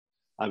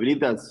I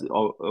believe that's,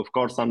 of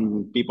course,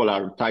 some people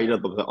are tired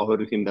of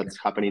everything that's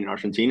happening in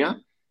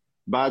Argentina,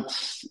 but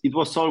it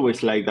was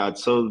always like that.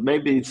 So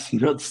maybe it's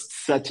not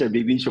such a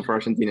big issue for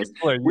Argentinians.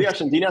 We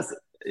Argentinians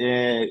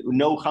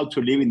know how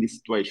to live in this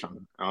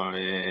situation.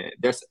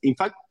 In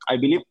fact, I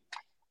believe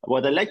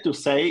what I like to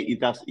say is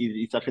that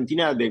it's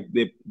Argentina,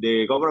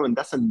 the government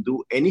doesn't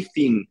do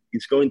anything,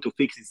 it's going to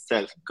fix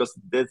itself, because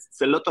there's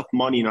a lot of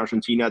money in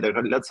Argentina. There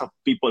are lots of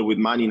people with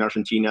money in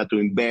Argentina to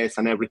invest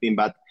and everything,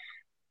 but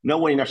no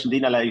one in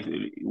Argentina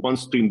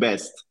wants to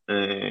invest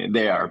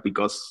there,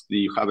 because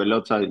you have a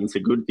lot of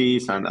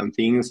insecurities and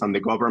things, and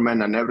the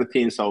government and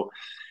everything. So,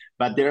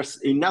 but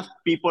there's enough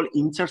people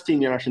interested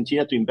in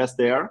Argentina to invest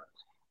there.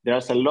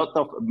 There's a lot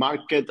of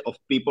market of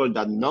people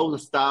that know the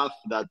stuff,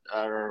 that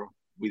are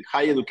with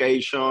high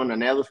education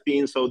and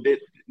everything. So the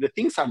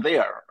things are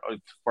there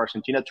for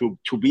Argentina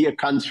to be a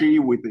country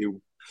with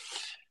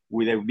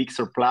a big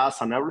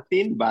surplus and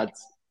everything. But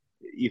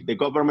if the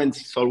government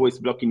is always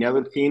blocking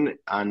everything,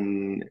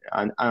 and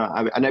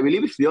I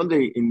believe it's the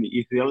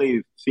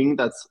only thing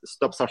that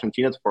stops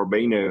Argentina from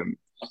being a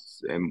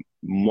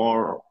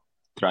more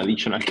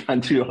traditional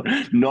country, or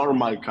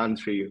normal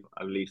country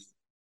at least.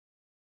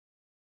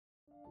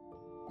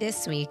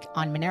 This week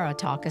on Monero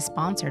Talk is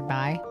sponsored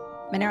by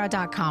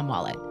Monero.com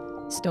wallet.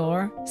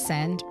 Store,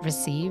 send,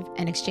 receive,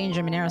 and exchange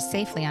your Monero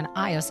safely on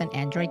iOS and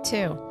Android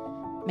too.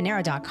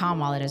 Monero.com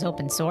wallet is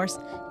open source,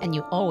 and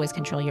you always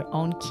control your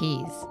own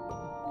keys.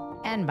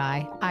 And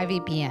by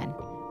IVPN.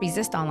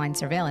 Resist online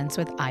surveillance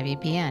with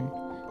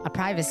IVPN, a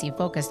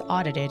privacy-focused,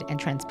 audited, and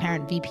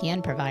transparent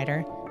VPN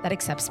provider that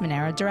accepts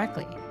Monero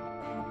directly.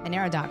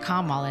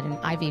 Monero.com wallet and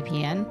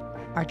IVPN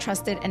are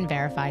trusted and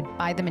verified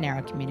by the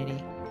Monero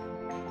community.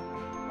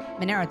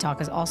 Monero Talk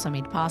is also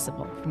made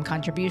possible from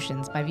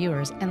contributions by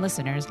viewers and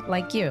listeners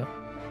like you.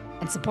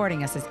 And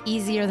supporting us is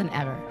easier than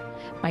ever.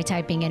 By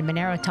typing in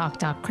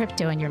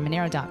MoneroTalk.crypto in your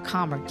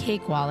Monero.com or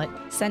Cake wallet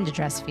send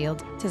address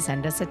field to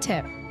send us a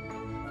tip.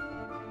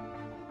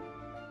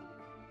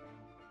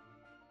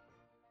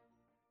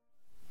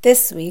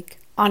 This week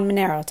on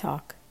Monero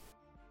Talk.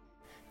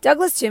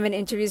 Douglas Tuman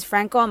interviews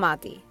Franco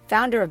Amati,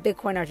 founder of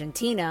Bitcoin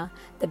Argentina,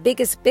 the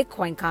biggest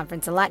Bitcoin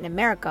conference in Latin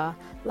America,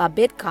 La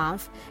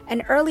BitConf,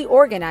 and early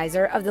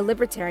organizer of the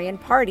Libertarian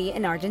Party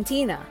in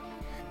Argentina.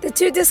 The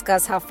two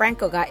discuss how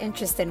Franco got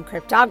interested in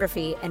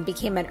cryptography and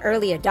became an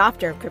early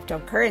adopter of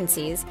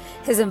cryptocurrencies,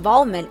 his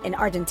involvement in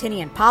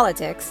Argentinian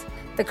politics,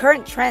 the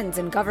current trends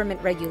in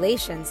government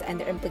regulations and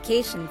their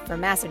implication for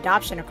mass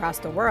adoption across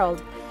the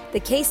world, the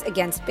case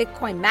against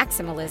Bitcoin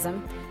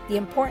maximalism, the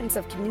importance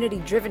of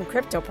community-driven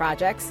crypto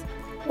projects,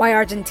 why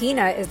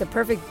Argentina is the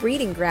perfect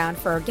breeding ground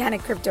for organic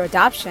crypto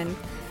adoption,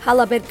 how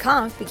La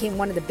BitConf became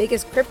one of the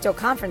biggest crypto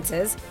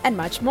conferences, and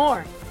much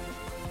more.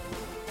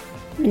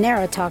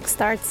 Monero Talk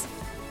starts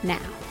now.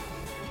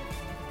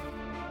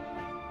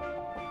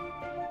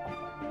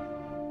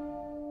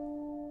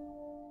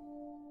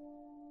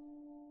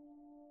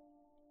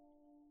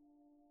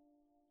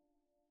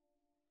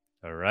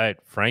 All right,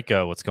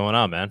 Franco, what's going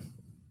on, man?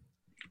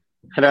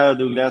 Hello,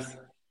 Douglas.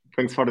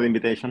 Thanks for the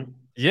invitation.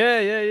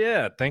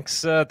 Yeah.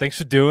 Thanks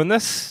for doing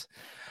this.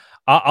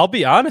 I'll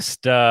be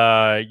honest.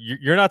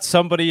 You're not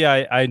somebody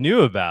I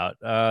knew about.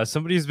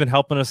 Somebody who's been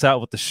helping us out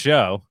with the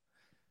show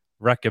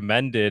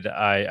recommended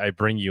I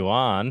bring you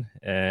on,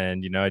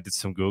 and I did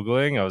some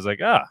Googling. I was like,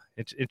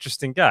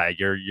 interesting guy.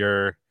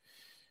 You're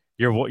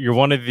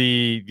one of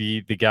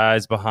the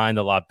guys behind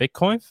the La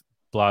BitConf.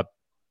 How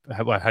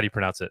do you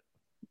pronounce it?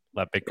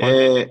 La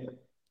BitConf.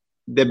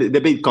 The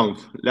BitConf.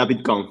 La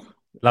BitConf.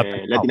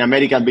 Latin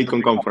American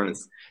Bitcoin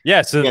Conference.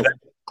 Yeah, so yes,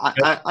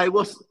 I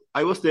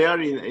was there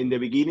in the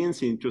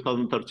beginnings in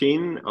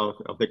 2013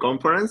 of the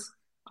conference.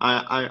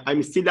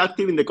 I'm still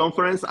active in the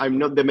conference. I'm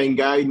not the main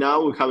guy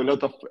now. We have a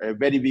lot of a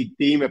very big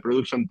team, a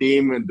production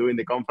team, and doing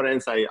the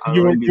conference.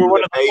 You're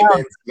one of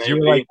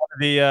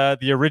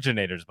the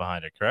originators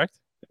behind it, correct?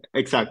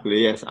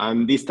 Exactly, yes.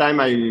 And this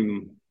time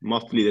I'm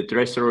mostly the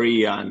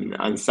treasury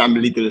and some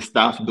little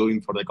stuff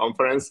doing for the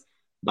conference,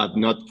 but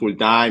not full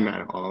time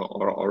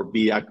or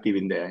be active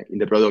in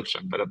the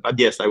production. But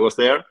yes, I was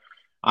there.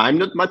 I'm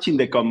not much in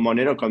the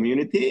Monero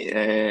community,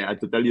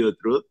 to tell you the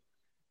truth.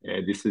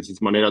 This is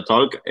Monero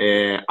Talk.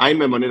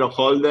 I'm a Monero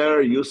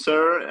holder,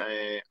 user,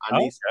 and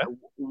it's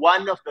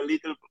one of the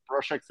little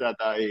projects that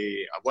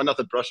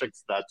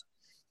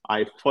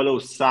I follow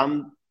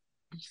something,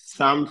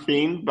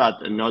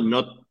 but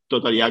not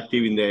totally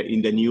active in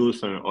the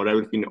news or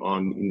everything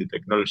in the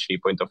technology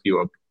point of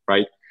view,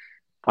 right?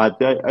 But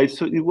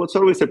it was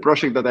always a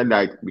project that I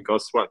liked,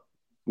 because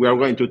we are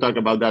going to talk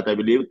about that, I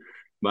believe.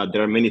 But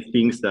there are many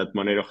things that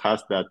Monero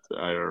has that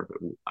are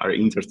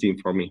interesting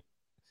for me.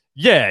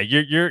 Yeah,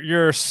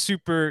 you're a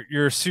super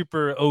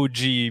OG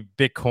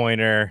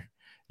Bitcoiner.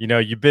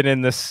 You've been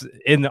in this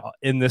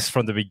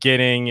from the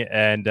beginning,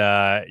 and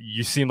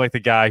you seem like the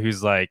guy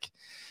who's like,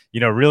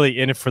 really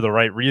in it for the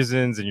right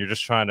reasons, and you're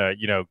just trying to,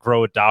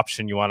 grow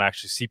adoption. You want to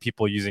actually see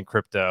people using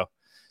crypto.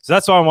 So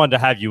that's why I wanted to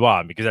have you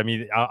on, because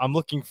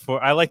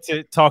I like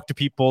to talk to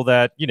people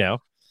that,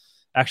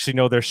 actually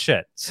know their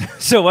shit.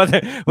 So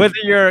whether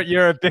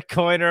you're a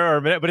Bitcoiner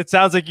or, but it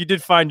sounds like you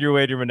did find your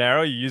way to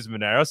Monero. You use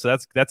Monero, so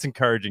that's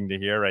encouraging to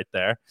hear right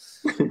there.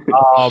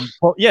 Well,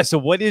 yeah. So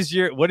what is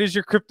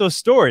your crypto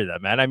story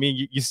then, man? I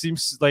mean, you seem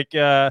like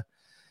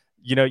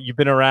you've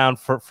been around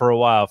for a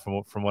while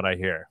from what I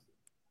hear.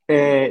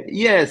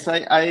 Yes,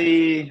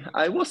 I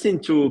was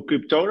into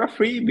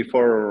cryptography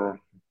before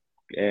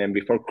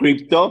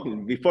crypto.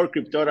 Before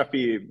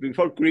cryptography,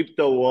 before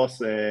crypto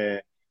was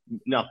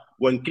no,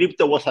 when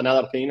crypto was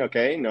another thing.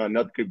 Okay, no,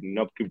 not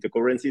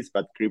cryptocurrencies,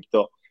 but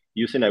crypto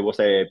using. I was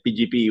a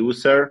PGP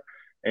user,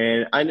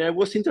 and I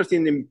was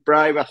interested in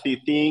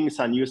privacy things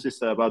and uses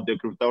about the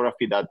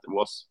cryptography that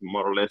was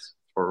more or less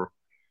for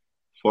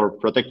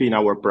protecting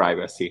our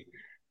privacy.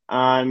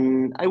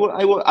 And I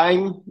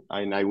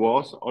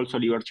was also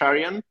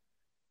libertarian.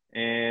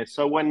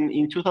 So when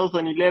in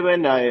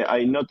 2011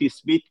 I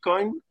noticed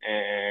Bitcoin,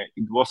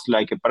 it was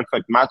like a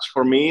perfect match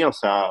for me,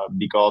 also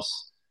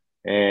because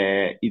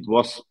it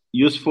was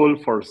useful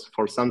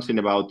for something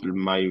about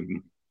my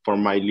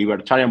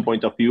libertarian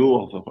point of view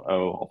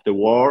of the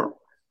war.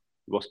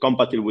 It was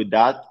compatible with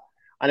that,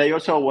 and I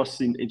also was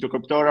into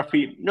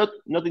cryptography, not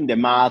in the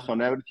math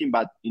on everything,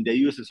 but in the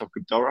uses of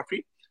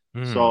cryptography.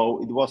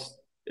 So it was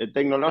a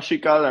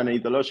technological and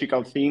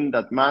ideological thing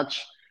that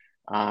matched.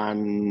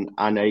 And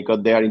I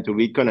got there into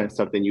Bitcoin and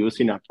started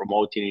using and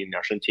promoting in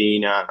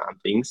Argentina and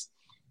things.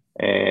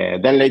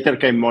 Then later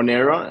came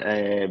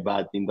Monero,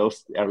 but in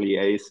those early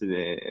days,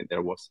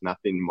 there was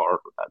nothing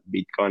more than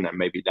Bitcoin and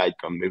maybe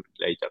Litecoin maybe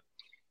later.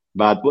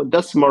 But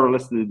that's more or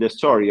less the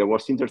story. It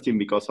was interesting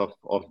because of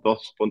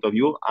those point of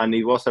view, and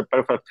it was a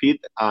perfect fit.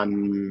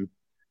 And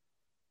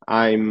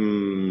I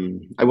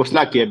was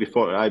lucky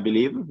before, I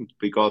believe,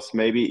 because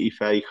maybe if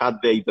I had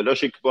the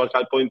ideological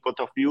point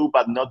of view,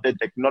 but not the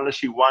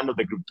technology one or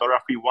the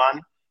cryptography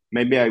one,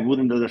 maybe I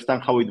wouldn't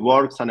understand how it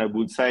works, and I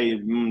would say,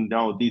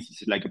 no, this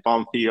is like a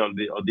Ponzi, or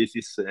this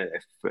is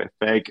a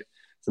fake,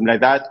 something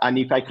like that. And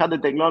if I had the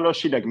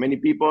technology, like many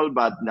people,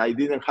 but I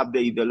didn't have the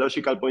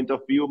ideological point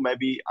of view,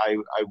 maybe I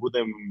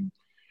wouldn't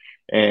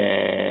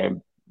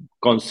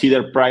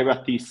consider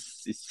privacy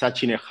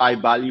such in a high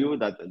value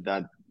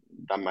that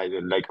might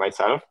like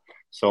myself.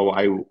 So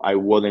I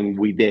wouldn't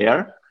be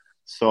there.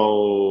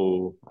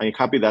 So I'm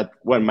happy that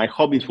my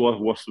hobbies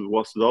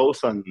was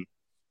those, and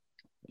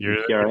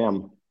here I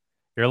am.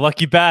 You're a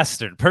lucky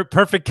bastard.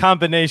 Perfect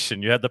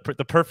combination. You had the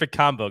perfect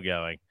combo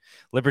going.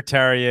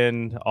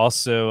 Libertarian,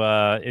 also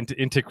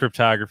into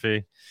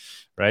cryptography,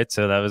 right?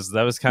 So that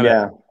was kind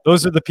of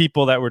those are the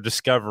people that were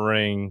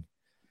discovering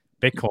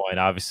Bitcoin,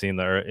 obviously in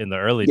the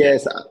early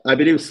days. Yes, I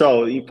believe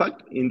so. In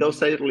fact, in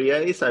those early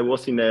days, I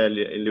was in a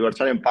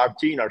Libertarian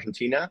Party in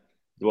Argentina.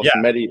 It was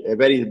a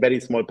very, very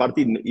small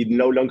party. It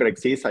no longer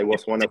exists. I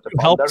was one of the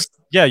founders.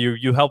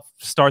 You helped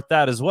start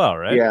that as well,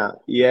 right?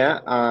 Yeah.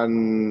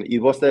 And it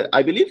was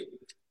I believe,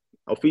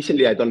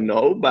 officially, I don't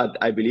know, but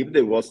I believe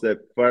it was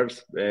the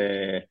first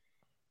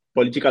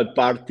political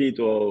party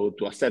to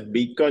accept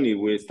Bitcoin.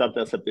 We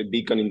started accepting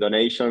Bitcoin in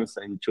donations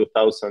in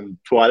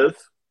 2012.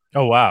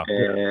 Oh wow!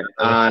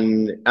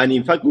 And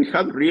in fact, we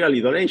had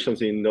really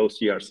donations in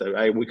those years.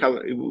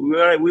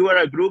 We were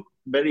a group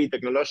very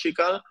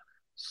technological,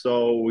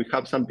 so we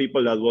have some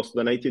people that was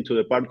donating to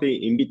the party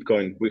in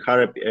Bitcoin. We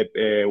had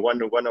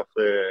one of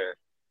the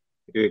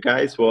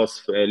guys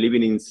was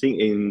living in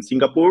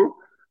Singapore,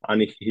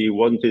 and he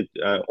wanted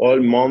all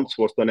months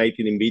was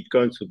donating in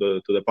Bitcoin to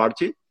the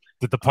party.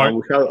 Did the party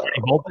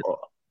hold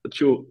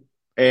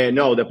it?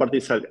 No, the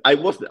party. I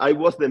was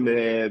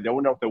the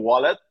owner of the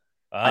wallet.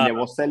 And I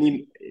was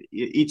selling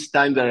each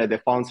time that the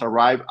funds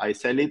arrive, I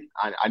sell it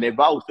and I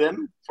bought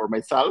them for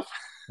myself.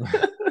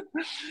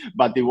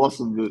 But it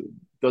was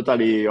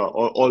totally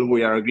all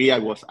we agree.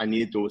 I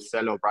needed to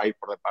sell or buy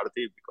for the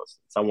party because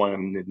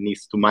someone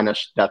needs to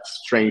manage that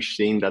strange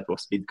thing that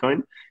was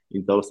Bitcoin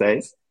in those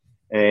days.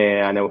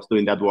 And I was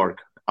doing that work.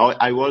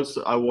 I was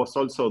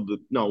also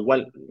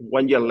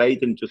 1 year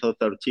later in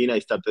 2013, I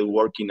started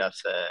working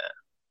as a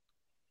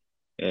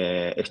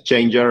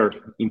exchanger,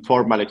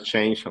 informal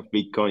exchange of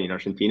Bitcoin in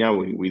Argentina.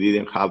 We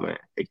didn't have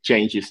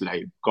exchanges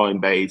like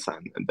Coinbase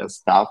and that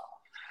stuff.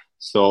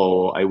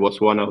 So I was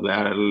one of the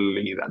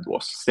early that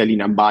was selling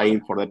and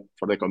buying for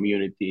the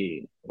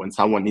community. When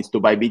someone needs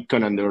to buy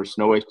Bitcoin and there's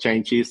no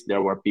exchanges,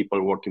 there were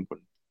people working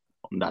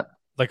on that.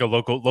 Like a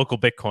local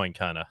Bitcoin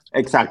kind of.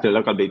 Exactly,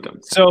 local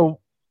Bitcoin. So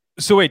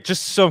wait,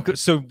 just so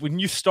when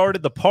you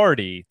started the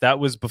party, that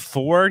was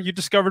before you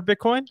discovered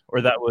Bitcoin, or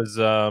that was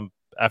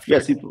after?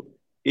 Yes,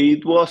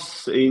 it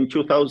was in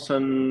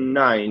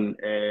 2009,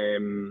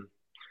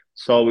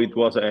 so it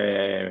was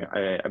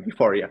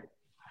before,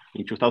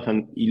 In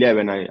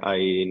 2011,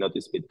 I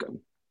noticed Bitcoin.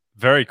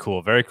 Very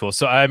cool, very cool.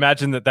 So I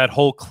imagine that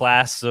whole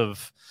class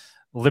of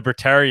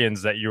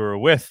libertarians that you were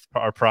with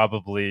are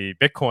probably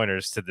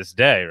Bitcoiners to this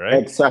day, right?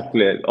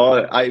 Exactly.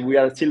 We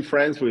are still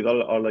friends with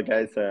all the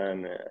guys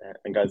and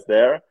guys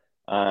there,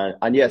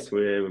 and yes,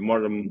 we more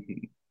than.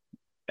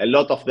 A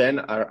lot of them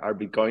are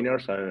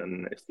Bitcoiners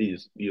and still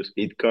use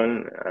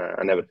Bitcoin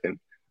and everything.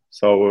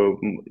 So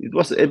it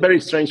was a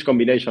very strange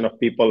combination of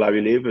people, I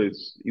believe.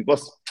 It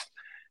was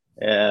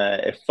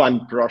a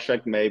fun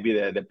project, maybe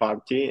the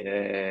party,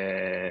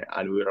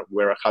 and we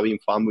were having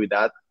fun with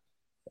that.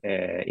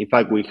 In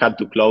fact, we had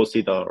to close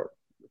it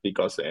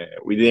because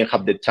we didn't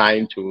have the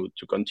time to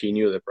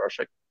continue the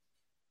project.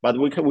 But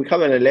we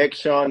have an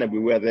election, and we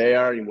were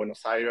there in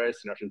Buenos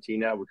Aires, in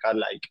Argentina. We had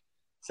like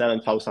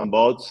 7,000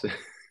 votes,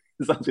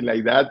 something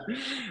like that.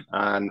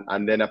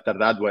 And then after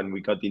that, when we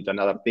got into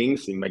another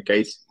things, in my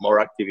case, more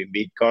active in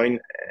Bitcoin,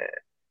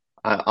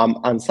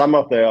 and some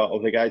of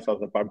the guys of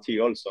the party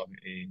also,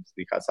 they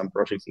had some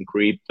projects in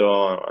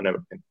crypto and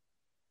everything.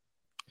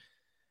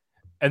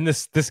 And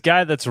this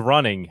guy that's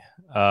running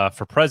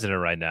for president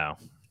right now,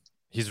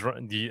 he's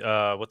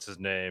what's his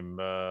name?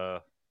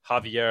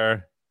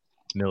 Javier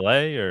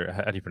Milei, or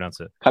how do you pronounce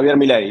it? Javier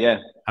Milei, yeah.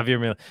 Javier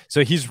Milei.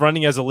 So he's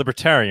running as a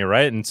libertarian,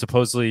 right? And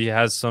supposedly he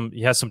has some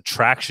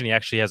traction. He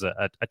actually has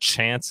a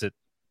chance at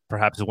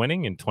perhaps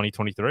winning in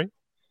 2023.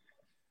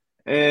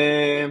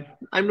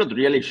 I'm not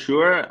really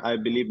sure. I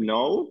believe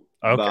no.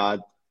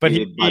 Okay. But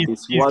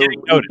it's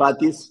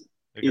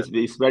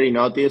very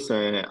noticed,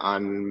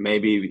 and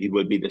maybe it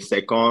will be the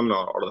second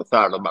or the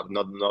third, but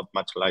not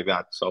much like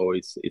that. So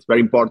it's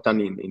very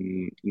important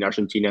in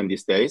Argentina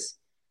these days.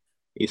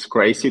 It's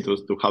crazy to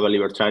have a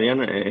libertarian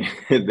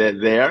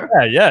there.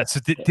 Yeah.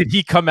 So did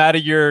he come out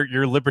of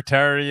your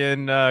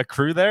libertarian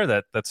crew there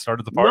that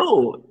started the party?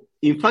 No.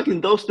 In fact, in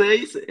those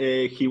days,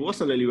 he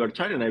wasn't a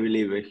libertarian, I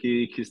believe.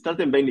 He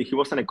started being, he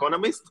was an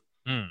economist,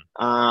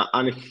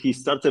 and he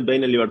started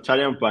being a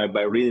libertarian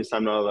by reading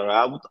some other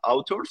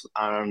authors.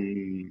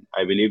 And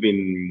I believe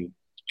in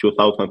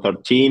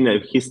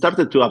 2013, he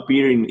started to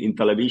appear in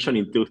television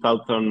in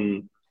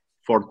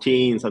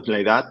 2014, something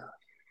like that,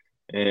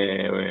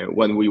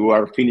 when we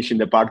were finishing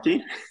the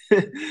party.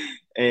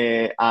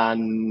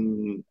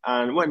 And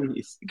when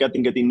he's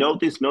getting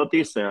noticed,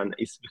 and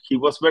he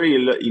was very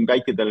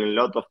invited in a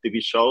lot of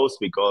TV shows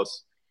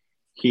because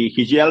he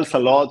yells a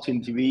lot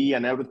in TV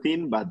and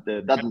everything, but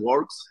that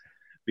works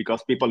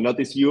because people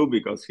notice you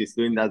because he's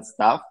doing that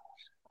stuff.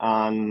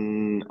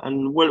 And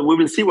well, we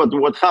will see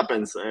what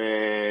happens.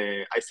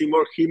 I see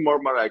more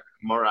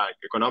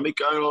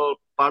economical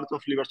part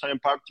of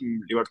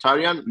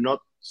libertarian, not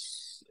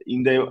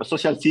in the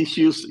social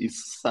issues.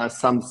 Is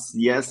some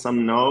yes,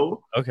 some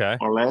no, okay,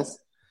 or less.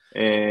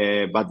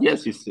 But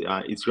yes,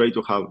 it's great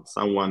to have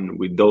someone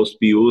with those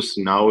views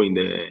now in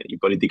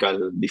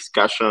political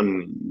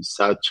discussion in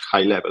such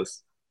high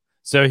levels.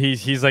 So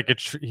he's like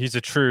he's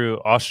a true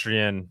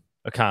Austrian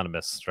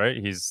economist, right?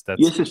 Yes,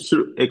 it's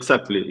true.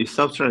 Exactly, he's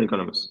Austrian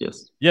economist.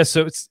 Yes. Yeah.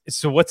 So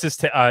what's his?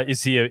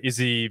 Is he a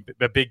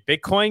big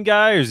Bitcoin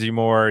guy, or is he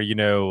more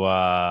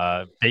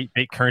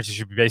currency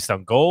should be based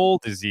on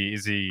gold? Is he?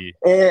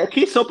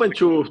 He's open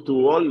to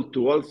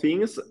all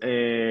things.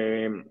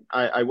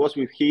 I was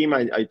with him.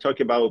 I talked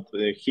about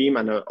him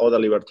and other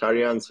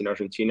libertarians in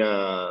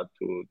Argentina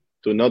to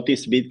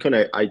notice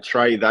Bitcoin. I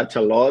try that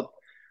a lot,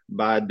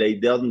 but they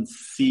don't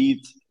see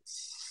it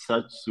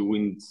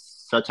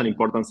such an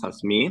importance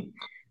as me.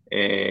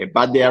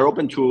 But they are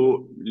open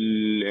to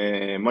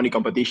money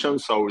competition,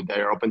 so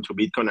they are open to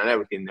Bitcoin and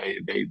everything.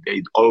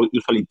 They all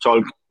usually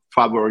talk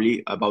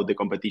favorably about the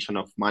competition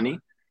of money,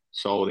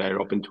 so they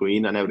are open to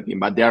it and everything.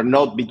 But they are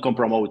not Bitcoin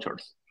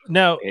promoters.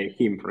 No,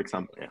 him, for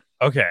example. Yeah.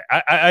 Okay,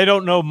 I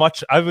don't know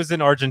much. I was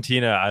in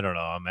Argentina. I don't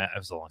know. It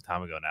was a long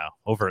time ago now.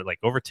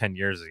 Over 10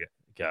 years ago.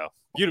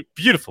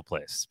 Beautiful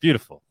place.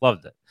 Beautiful.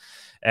 Loved it.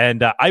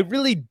 And I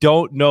really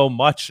don't know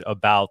much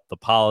about the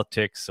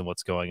politics and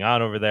what's going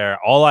on over there.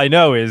 All I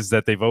know is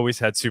that they've always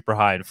had super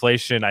high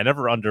inflation. I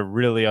never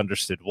really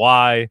understood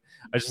why.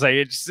 It's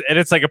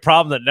like a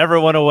problem that never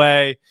went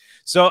away.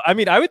 So, I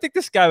mean, I would think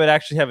this guy would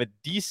actually have a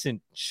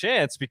decent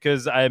chance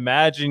because I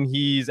imagine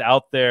he's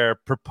out there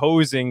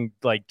proposing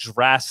like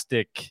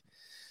drastic,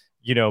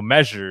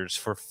 measures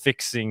for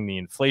fixing the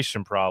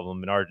inflation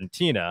problem in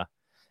Argentina.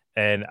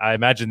 And I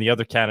imagine the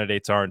other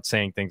candidates aren't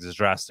saying things as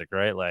drastic,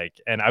 right?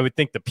 And I would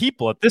think the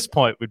people at this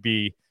point would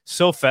be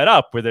so fed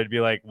up where they'd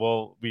be like,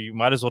 well, we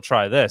might as well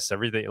try this.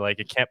 Everything,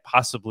 it can't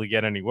possibly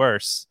get any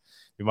worse.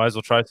 We might as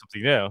well try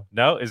something new.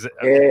 No? Is it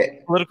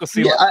political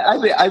scene? Yeah,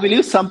 I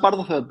believe some part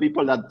of the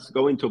people that's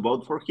going to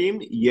vote for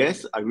him,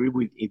 yes, agree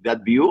with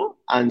that view.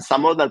 And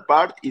some other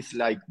part is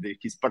like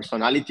his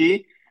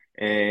personality.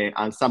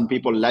 And some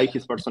people like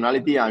his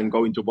personality and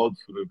going to vote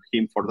for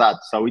him for that.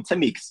 So it's a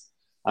mix.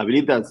 I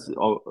believe that,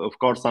 of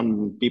course,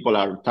 some people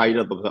are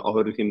tired of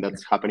everything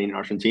that's happening in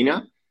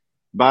Argentina,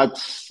 but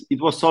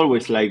it was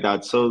always like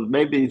that. So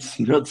maybe it's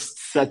not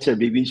such a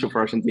big issue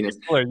for Argentinians.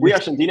 We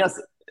Argentinians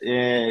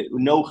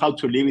know how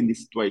to live in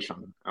this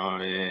situation.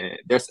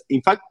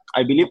 In fact,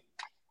 I believe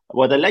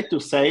what I like to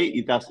say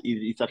is that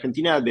it's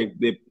Argentina,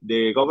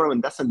 the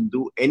government doesn't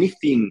do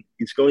anything.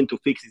 It's going to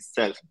fix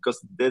itself because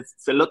there's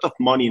a lot of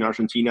money in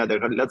Argentina.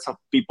 There are lots of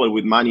people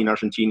with money in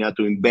Argentina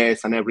to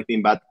invest and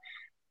everything, but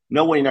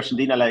no one in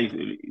Argentina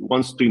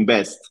wants to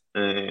invest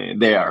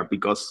there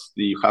because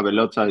you have a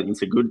lot of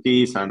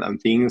insecurities and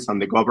things and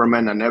the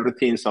government and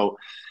everything. So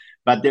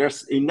but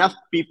there's enough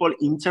people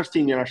interested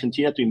in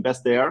Argentina to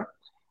invest there.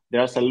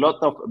 There's a lot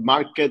of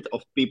market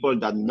of people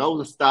that know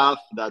the stuff,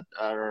 that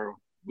are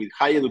with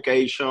high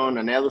education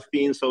and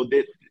everything. So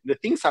the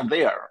things are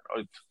there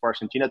for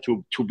Argentina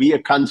to be a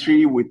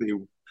country with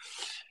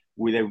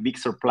a big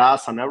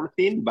surplus and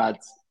everything. But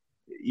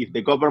if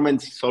the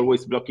government is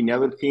always blocking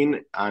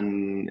everything,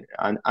 and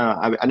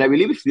I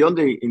believe it's the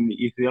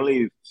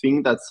only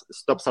thing that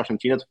stops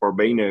Argentina from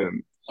being a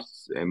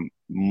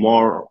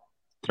more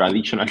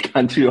traditional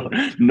country or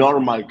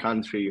normal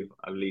country,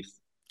 at least.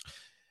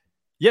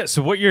 Yeah.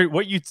 So what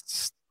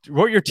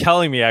you're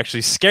telling me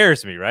actually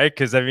scares me, right?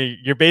 Because I mean,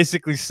 you're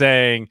basically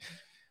saying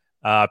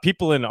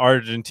people in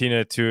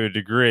Argentina, to a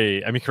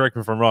degree, I mean, correct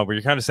me if I'm wrong, but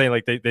you're kind of saying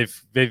like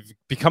they've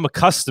become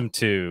accustomed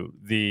to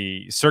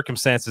the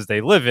circumstances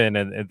they live in,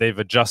 and they've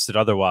adjusted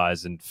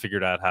otherwise and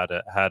figured out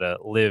how to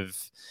live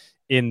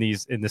in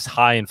this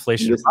high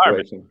inflation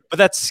environment. But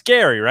that's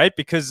scary, right?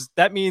 Because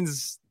that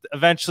means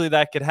eventually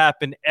that could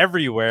happen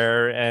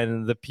everywhere,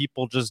 and the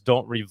people just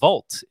don't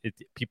revolt.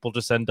 People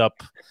just end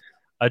up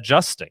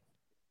adjusting.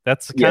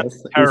 That's the kind of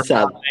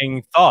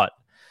terrifying thought.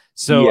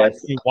 So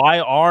yes. I mean, why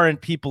aren't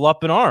people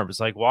up in arms?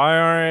 Like, why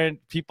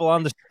aren't people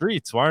on the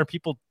streets? Why aren't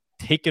people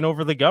taking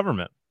over the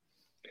government?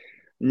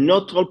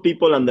 Not all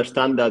people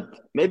understand that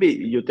maybe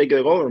you take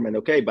the government,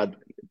 okay, but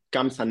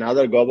comes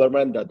another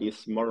government that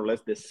is more or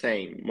less the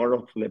same. More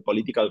of the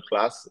political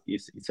class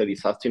is a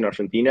disaster in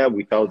Argentina,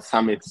 without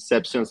some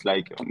exceptions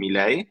like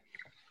Milei.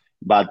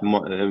 But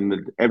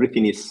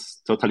everything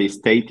is totally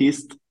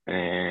statist.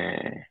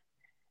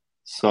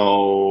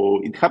 So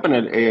it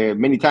happened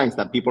many times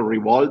that people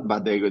revolt,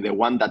 but the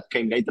one that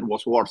came later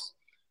was worse.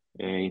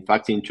 In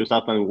fact, in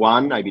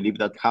 2001, I believe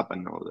that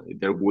happened.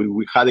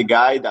 We had a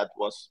guy that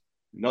was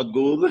not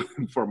good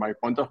from my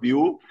point of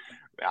view,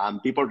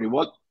 and people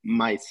revolt.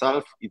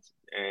 Myself, it's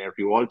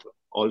revolt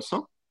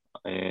also.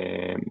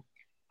 And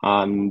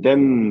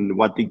then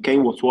what it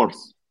came was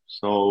worse.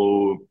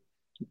 So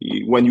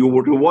when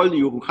you revolt,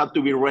 you have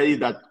to be ready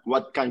that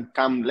what can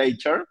come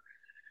later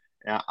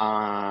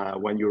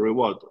when you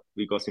revolt,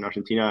 because in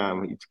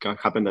Argentina it can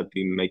happen that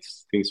it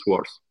makes things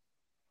worse.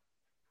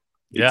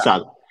 It's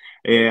sad.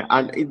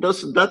 And it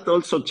does, that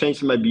also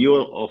changed my view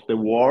of the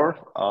war,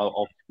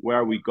 of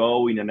where we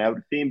go in and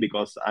everything,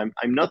 because I'm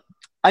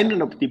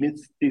an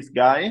optimistic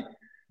guy,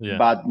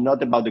 but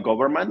not about the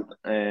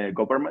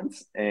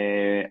governments.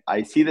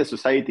 I see the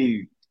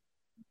society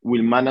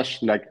will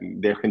manage like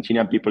the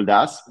Argentinian people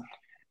does,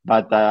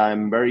 but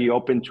I'm very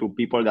open to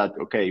people that,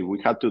 okay,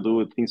 we have to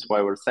do things for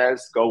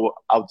ourselves, go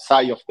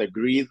outside of the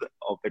grid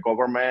of the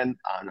government,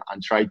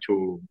 and try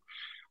to,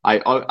 I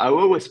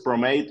always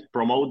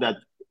promote that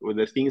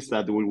the things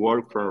that will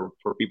work for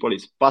people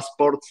is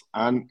passports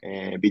and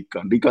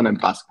Bitcoin and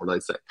passport, I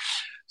say.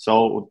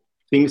 So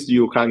things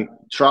you can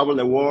travel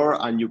the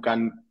world and you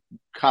can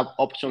have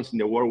options in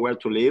the world where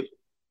to live,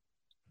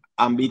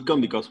 and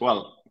Bitcoin because,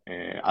 well,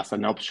 as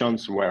an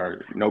options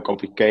where no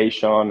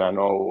confiscation and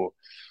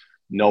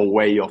no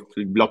way of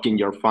blocking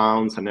your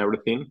funds and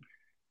everything.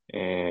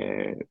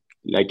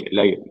 Like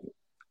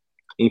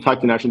in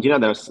fact, in Argentina,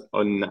 there's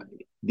on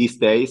these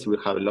days we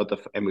have a lot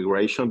of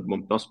emigration.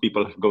 Most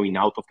people are going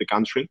out of the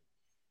country.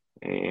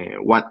 I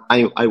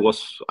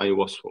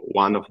was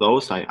one of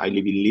those. I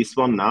live in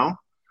Lisbon now,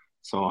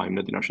 so I'm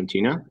not in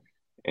Argentina.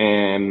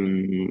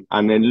 And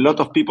a lot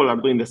of people are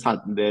doing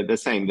the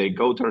same. They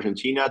go to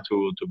Argentina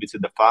to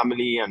visit the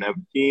family and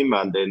everything,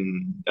 and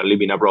then they're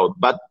living abroad.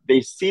 But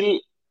they still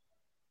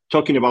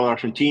talking about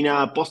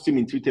Argentina, posting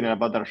in Twitter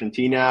about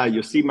Argentina.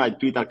 You see my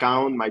Twitter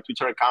account,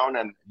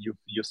 and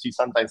you see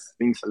sometimes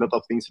a lot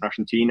of things in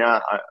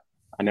Argentina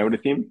and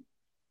everything.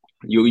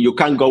 You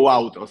can't go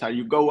out. So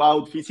you go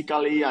out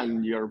physically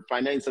and your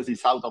finances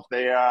is out of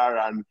there,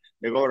 and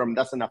the government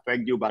doesn't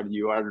affect you, but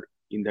you are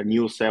in the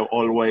news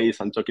always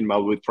and talking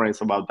about with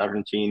friends about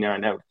Argentina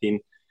and everything.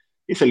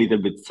 It's a little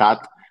bit sad,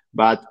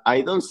 but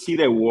I don't see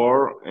the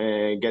war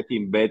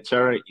getting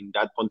better in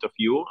that point of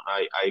view.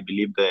 I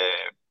believe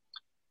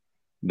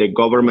the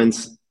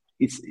governments,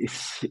 it's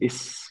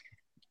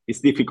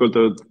difficult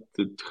to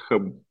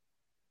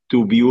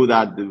view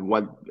that.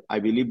 What I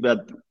believe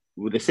that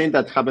the same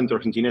that happened to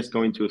Argentina is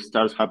going to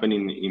start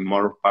happening in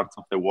more parts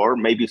of the world,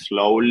 maybe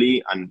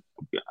slowly, and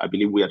I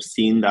believe we are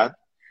seeing that.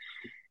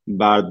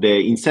 But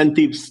the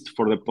incentives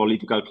for the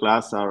political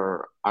class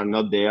are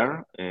not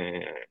there.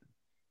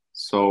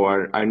 So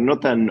I'm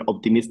not an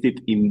optimistic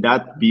in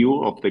that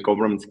view of the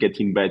governments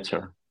getting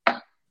better.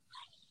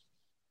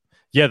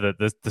 Yeah,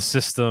 the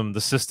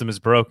system is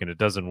broken. It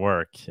doesn't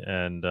work,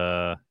 and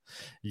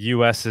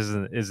U.S.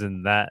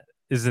 isn't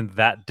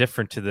that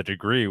different to the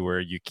degree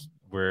where you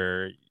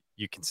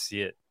can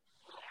see it,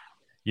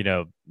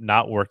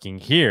 not working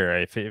here.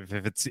 If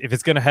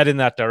it's going to head in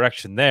that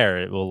direction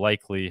there, it will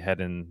likely head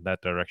in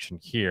that direction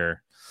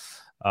here.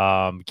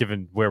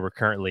 Given where we're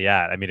currently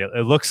at, I mean,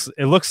 it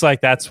looks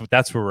like that's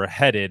where we're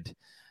headed.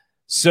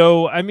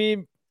 So, I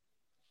mean,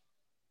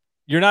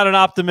 you're not an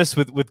optimist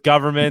with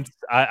government.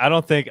 I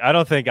don't think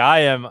I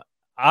am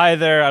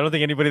either. I don't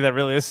think anybody that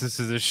really listens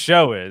to this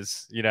show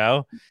is,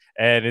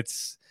 And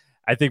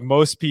I think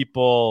most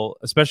people,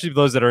 especially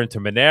those that are into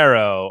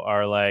Monero,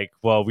 are like,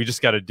 well, we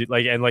just got to do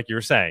like you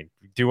were saying,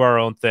 do our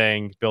own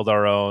thing, build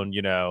our own,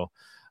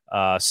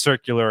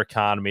 circular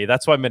economy.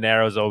 That's why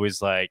Monero is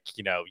always like,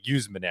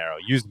 use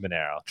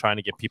Monero, trying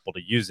to get people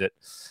to use it.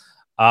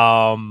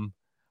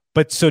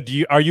 But so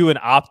are you an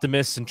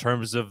optimist in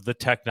terms of the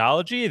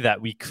technology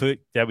that we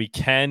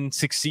can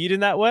succeed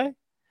in that way?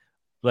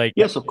 Like,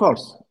 yes, of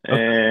course.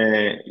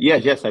 Okay.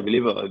 Yes, I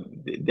believe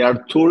there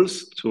are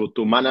tools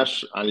to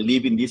manage and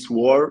live in this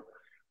world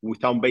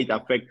without being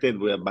affected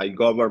by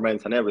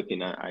governments and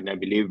everything. And I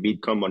believe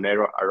Bitcoin,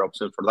 Monero are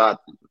options for that.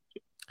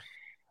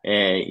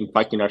 In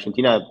fact, in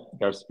Argentina,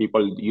 there's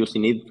people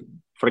using it.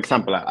 For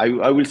example,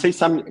 I will say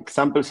some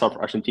examples of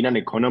Argentinian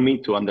economy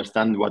to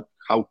understand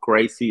how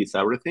crazy is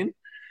everything.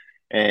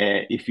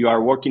 If you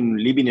are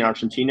living in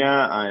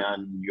Argentina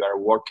and you are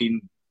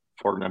working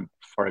for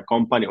a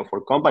company or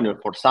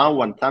for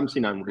someone,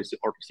 something, and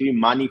receiving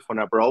money from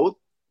abroad,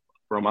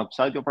 from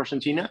outside of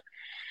Argentina,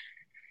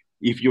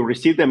 if you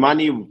receive the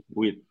money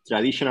with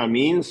traditional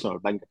means or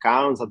bank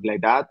accounts, something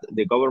like that,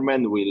 the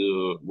government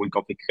will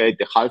confiscate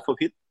the half of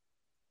it,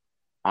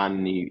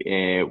 and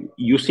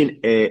using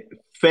a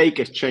fake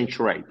exchange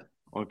rate.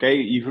 Okay,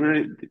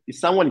 if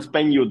someone is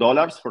paying you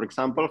dollars, for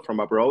example,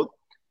 from abroad,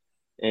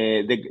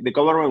 the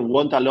government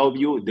won't allow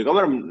you. The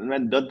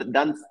government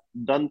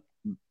don't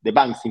the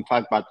banks, in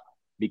fact, but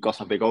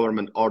because of the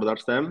government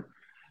orders them,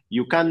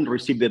 you can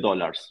receive the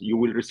dollars. You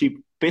will receive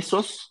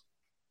pesos,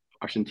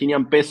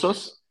 Argentinian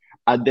pesos,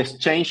 at the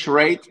exchange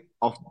rate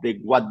of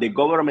what the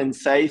government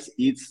says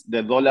is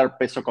the dollar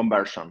peso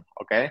conversion.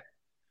 Okay.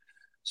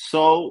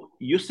 So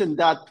using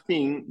that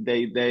thing,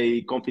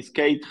 they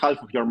confiscate half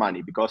of your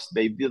money because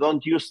they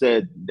don't use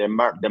the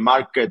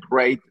market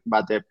rate,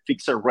 but the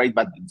fixed rate,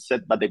 but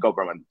set by the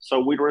government.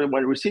 So when we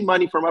receive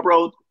money from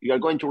abroad, you are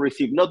going to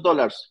receive not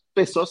dollars,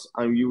 pesos,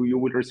 and you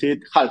will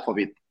receive half of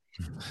it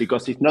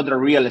because it's not a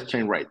real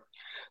exchange rate.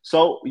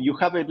 So you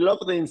have a lot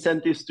of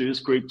incentives to use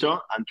crypto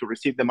and to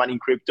receive the money in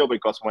crypto,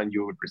 because when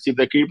you receive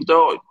the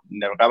crypto,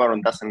 the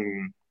government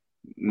doesn't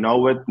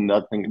know it,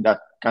 nothing,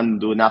 that can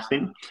do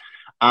nothing.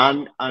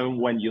 And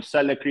when you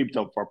sell a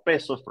crypto for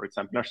pesos, for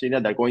example, in Argentina,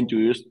 they're going to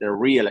use the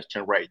real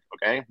exchange rate,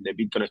 okay? The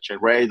Bitcoin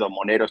exchange rate or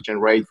Monero exchange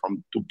rate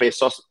to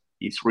pesos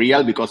is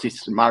real because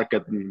it's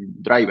market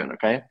driven,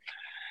 okay?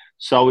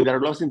 So there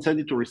are lots of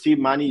incentive to receive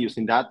money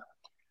using that.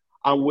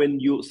 And when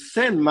you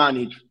send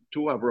money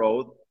to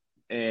abroad,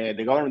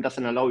 the government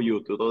doesn't allow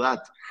you to do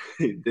that.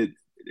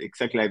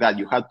 Exactly like that.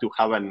 You have to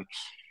have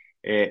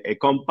a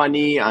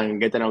company and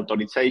get an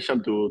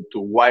authorization to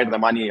wire the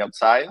money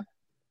outside.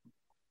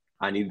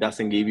 And it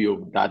doesn't give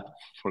you that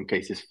for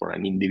cases for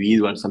an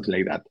individual, something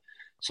like that.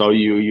 So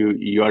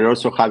you are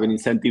also having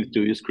incentive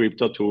to use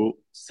crypto to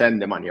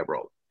send the money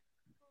abroad.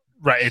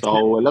 Right.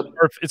 So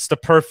it's the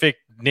perfect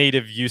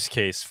native use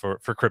case for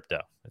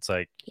crypto. It's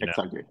like,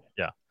 exactly.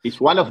 Yeah.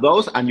 It's one of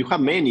those, and you have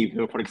many.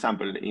 For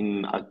example,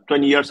 in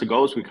 20 years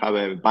ago, we have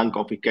a bank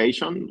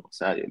confiscation.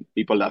 So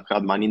people that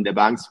had money in the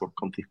banks were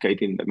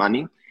confiscating the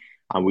money,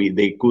 and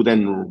they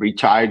couldn't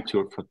recharge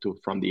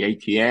from the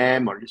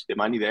ATM or use the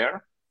money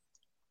there.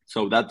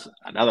 So that's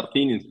another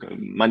thing, is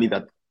money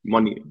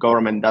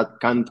government that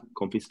can't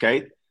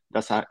confiscate.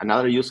 That's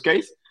another use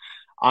case.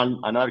 And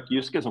another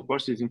use case, of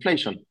course, is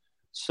inflation.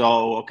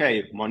 So,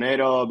 okay,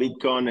 Monero,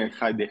 Bitcoin,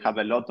 they have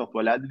a lot of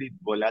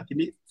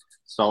volatility.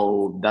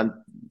 So that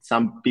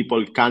some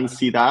people can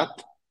see that,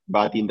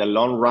 but in the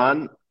long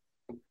run,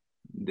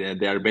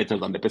 they are better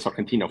than the peso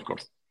Argentina, of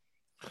course.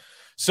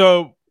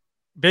 So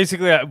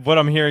basically, what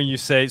I'm hearing you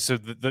say, so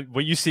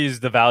what you see is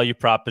the value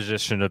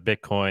proposition of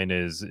Bitcoin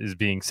is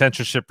being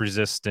censorship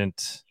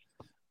resistant,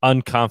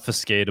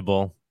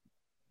 unconfiscatable,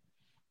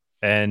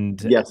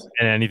 and yes,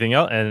 and anything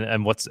else,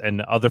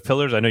 and other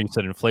pillars. I know you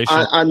said inflation,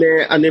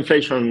 and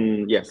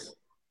inflation, yes,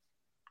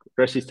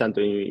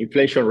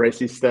 inflation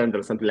resistant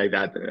or something like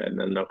that. I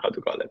don't know how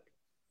to call it.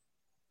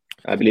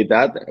 I believe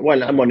that. Well,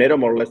 Monero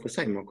more or less the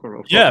same, of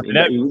course. Yeah,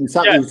 in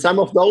some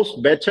of those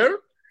better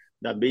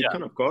than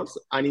Bitcoin, of course,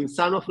 and in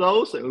some of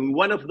those, in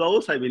one of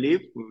those, I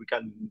believe we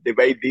can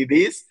debate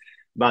this.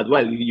 But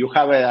well, you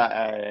have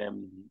a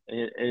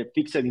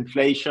fixed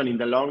inflation in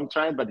the long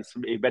term, but it's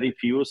very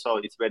few, so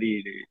it's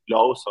very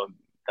low, so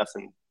it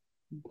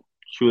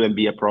shouldn't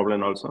be a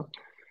problem also.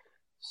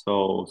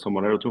 So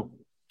Monero too.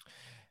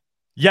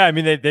 Yeah, I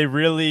mean they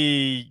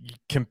really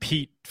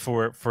compete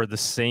for the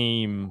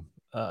same.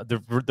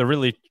 They're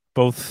really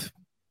both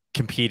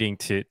competing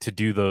to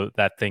do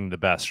that thing the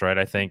best, right?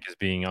 I think is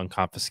being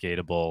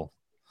unconfiscatable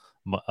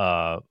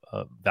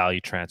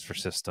value transfer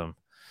system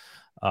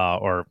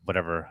or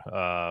whatever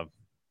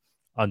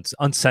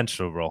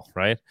uncensorable,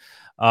 right?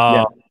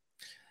 Yeah.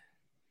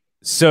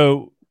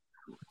 So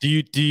do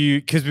you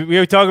because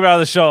we talk about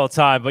the show all the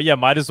time, but yeah,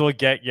 might as well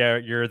get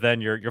your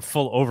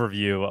full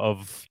overview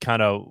of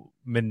kind of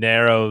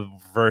Monero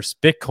versus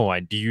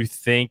Bitcoin. Do you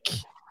think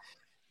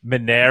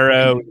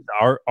Monero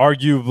are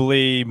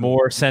arguably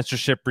more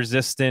censorship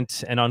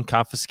resistant and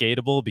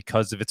unconfiscatable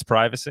because of its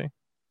privacy?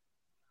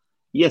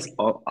 Yes,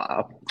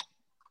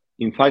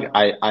 In fact,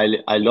 I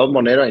love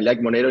Monero. I like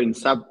Monero in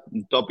some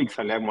topics.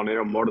 I like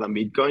Monero more than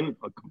Bitcoin,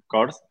 of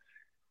course.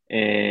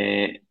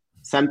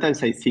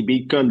 Sometimes I see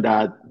Bitcoin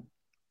that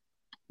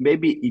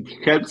maybe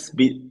it helps.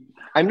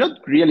 I'm not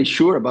really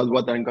sure about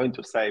what I'm going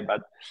to say,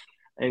 but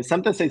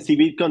sometimes I see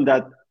Bitcoin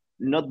that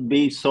not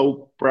be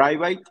so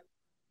private.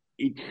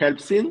 It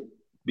helps in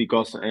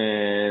because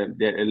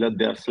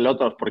there's a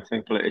lot of, for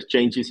example,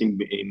 exchanges in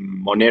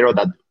Monero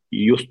that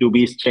used to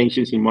be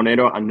exchanges in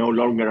Monero and no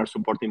longer are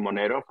supporting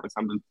Monero, for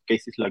example,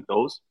 cases like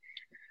those.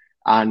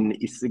 And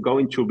it's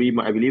going to be,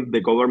 I believe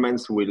the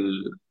governments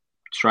will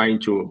try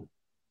to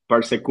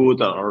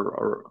persecute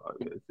or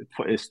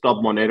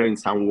stop Monero in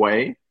some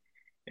way.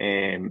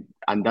 And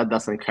that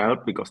doesn't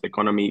help because the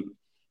economy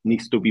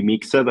needs to be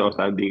mixed.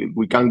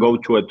 We can go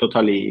to a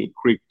totally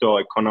crypto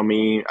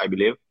economy, I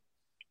believe.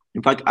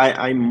 In fact,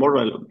 I'm more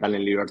than a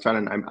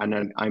libertarian.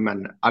 I'm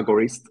an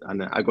agorist,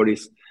 and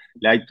agorists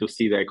like to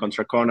see the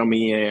contra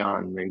economy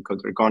and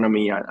contra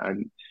economy.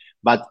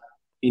 But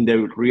in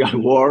the real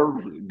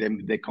world,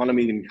 the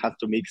economy has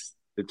to mix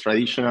the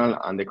traditional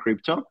and the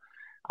crypto.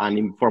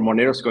 And for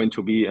Monero, it's going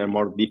to be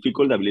more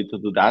difficult, I believe, to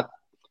do that.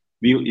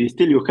 You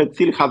still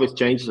have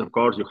exchanges, of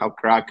course. You have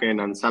Kraken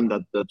and some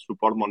that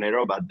support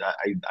Monero, but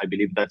I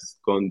believe that's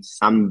going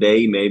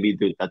someday maybe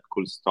that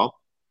could stop.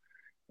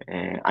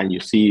 And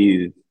you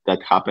see that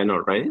happen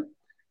already.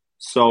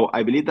 So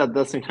I believe that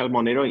doesn't help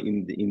Monero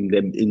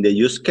in the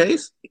use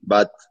case,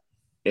 but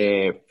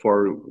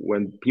for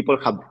when people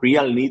have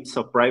real needs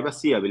of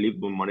privacy, I believe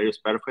Monero is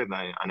perfect,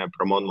 and I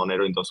promote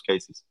Monero in those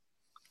cases.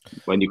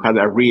 When you have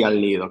a real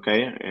need,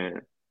 okay.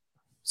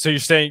 So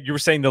you were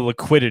saying the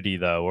liquidity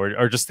though,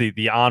 or just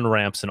the on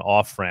ramps and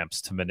off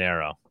ramps to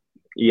Monero.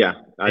 Yeah,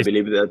 I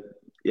believe that.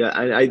 Yeah,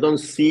 I don't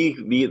see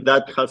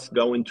that has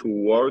going to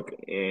work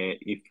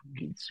if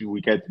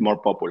we get more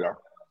popular.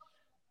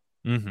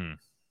 Mm-hmm.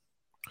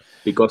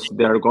 Because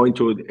they are going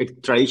to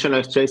traditional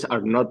exchanges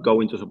are not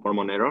going to support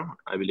Monero,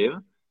 I believe.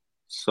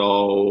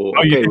 So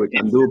okay, we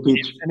can do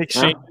pitch. And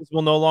exchanges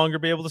will no longer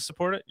be able to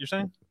support it. You're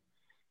saying?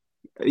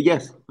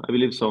 Yes, I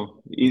believe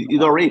so.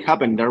 It already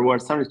happened. There were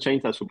some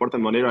exchanges that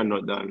supported Monero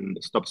and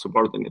stopped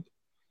supporting it.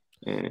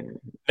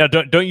 Now,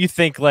 don't you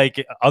think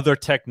like other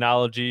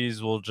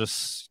technologies will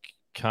just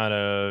kind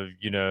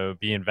of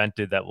be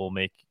invented that will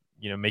make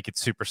it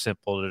super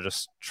simple to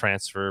just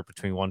transfer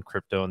between one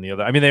crypto and the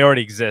other? I mean, they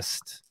already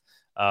exist.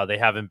 They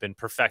haven't been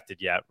perfected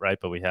yet, right?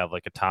 But we have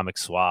like atomic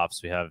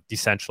swaps. We have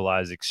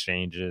decentralized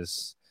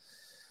exchanges.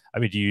 I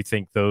mean, do you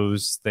think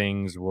those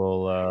things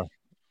will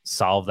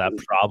solve that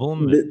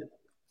problem?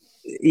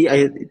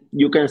 Yeah,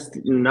 you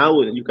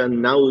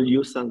can now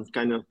use some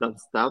kind of that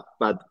stuff,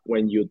 but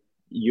when you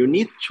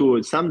need to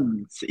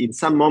in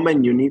some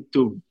moment you need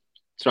to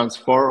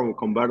transform or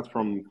convert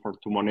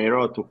to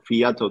Monero to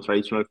fiat or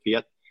traditional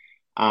fiat,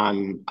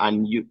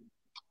 and you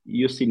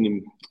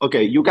using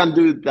you can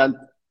do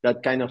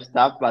that kind of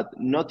stuff, but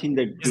not in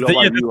the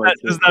global view.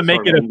 Does that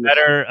make it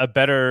a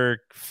better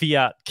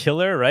fiat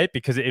killer, right?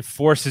 Because it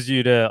forces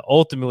you to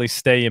ultimately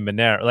stay in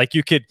Monero. Like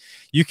you could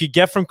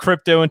get from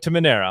crypto into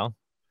Monero,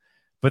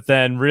 but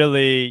then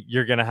really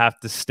you're gonna have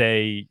to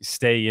stay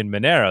in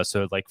Monero.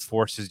 So it like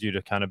forces you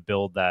to kind of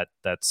build that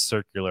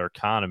circular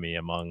economy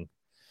among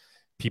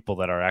people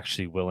that are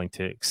actually willing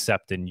to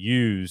accept and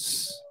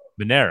use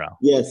Monero.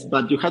 Yes,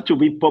 but you have to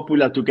be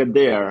popular to get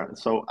there.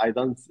 So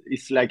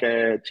it's like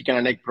a chicken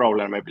and egg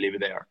problem, I believe,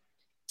 there.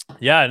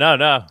 Yeah,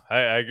 no,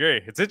 I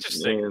agree. It's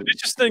interesting.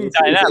 Interesting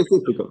dynamic.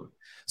 It's difficult.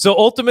 So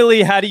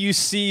ultimately, how do you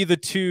see the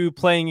two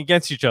playing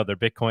against each other,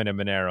 Bitcoin and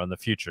Monero, in the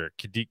future?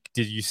 Did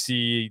you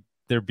see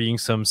there being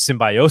some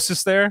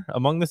symbiosis there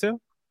among the two?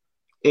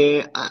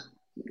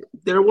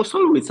 There was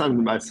always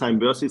some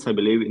symbiosis, I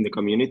believe, in the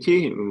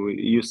community.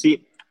 You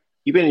see,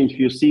 even if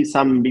you see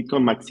some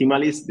Bitcoin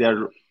maximalists,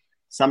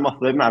 some of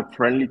them are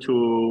friendly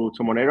to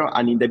Monero.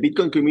 And in the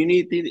Bitcoin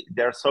community,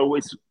 there's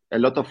always a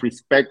lot of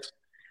respect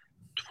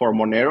for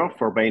Monero,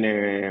 for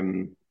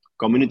being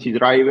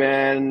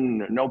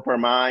community-driven, no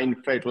permine,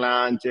 fair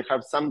lunch. They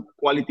have some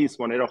qualities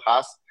Monero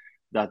has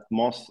that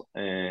most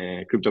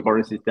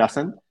cryptocurrencies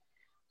doesn't.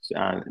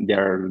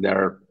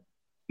 They're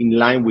in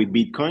line with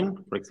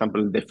Bitcoin. For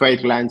example, the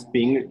fake lines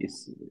thing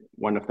is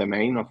one of the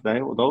main of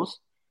those.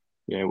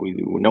 Yeah, with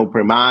no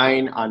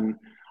permine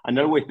and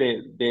always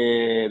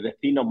the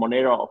thing of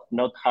Monero of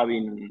not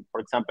having, for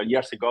example,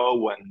 years ago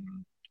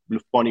when Blue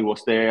Pony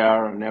was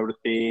there and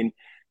everything,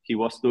 he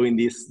was doing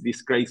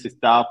this crazy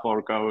stuff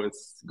or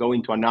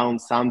going to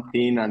announce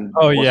something and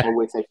was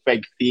always a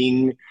fake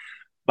thing.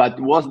 But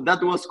that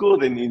was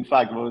good, and in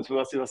fact,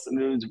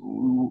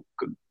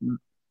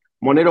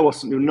 Monero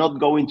was not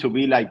going to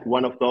be like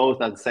one of those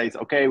that says,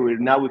 okay, we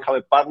have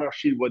a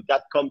partnership with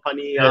that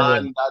company.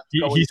 And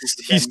that's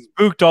he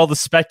spooked all the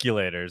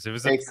speculators. It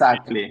was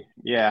exactly.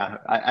 Yeah,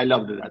 I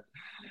loved that.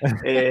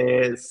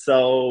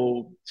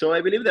 So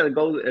I believe there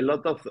goes a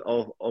lot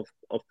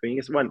of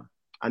things.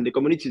 And the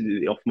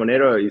community of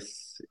Monero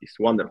is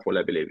wonderful,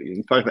 I believe.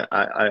 In fact,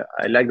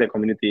 I like the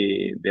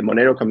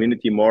Monero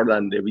community more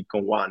than the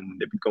Bitcoin one.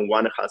 The Bitcoin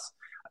one has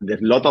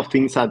there's a lot of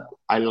things that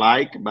I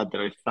like, but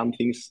there are some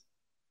things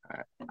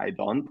I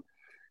don't.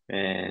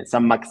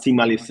 Some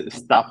maximalist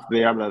stuff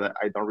there that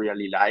I don't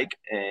really like,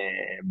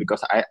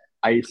 because I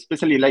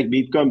especially like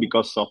Bitcoin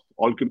because of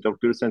all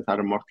cryptocurrencies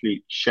are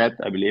mostly shared,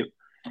 I believe,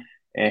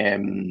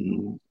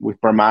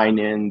 with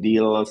permanent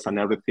deals and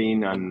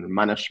everything, and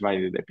managed by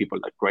the people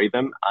that create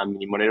them.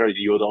 And in Monero,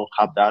 you don't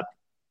have that.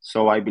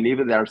 So I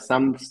believe there are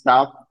some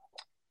stuff.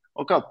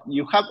 Okay,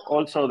 you have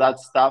also that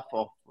stuff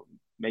of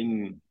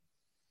being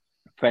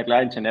fair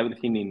lunch and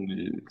everything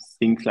in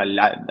things like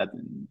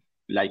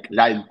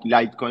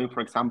Litecoin, for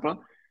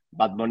example.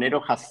 But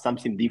Monero has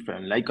something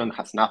different. Litecoin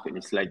has nothing.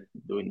 It's like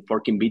doing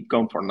forking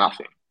Bitcoin for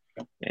nothing.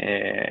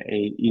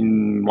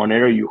 In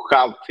Monero, you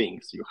have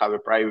things. You have a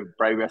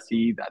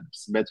privacy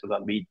that's better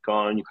than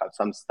Bitcoin. You have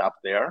some stuff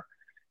there.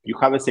 You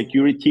have a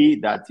security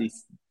that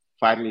is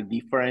fairly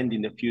different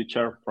in the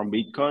future from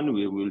Bitcoin.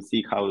 We will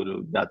see how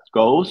that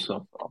goes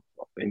of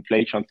the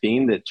inflation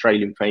thing, the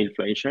trailing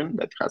inflation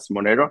that has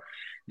Monero.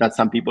 That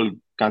some people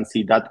can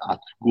see that as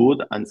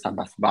good and some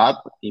as bad.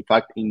 In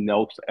fact, in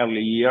those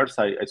early years,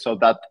 I saw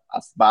that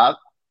as bad.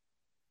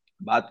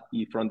 But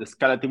from the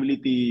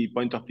scalability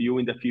point of view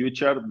in the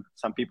future,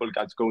 some people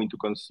are going to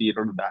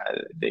consider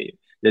that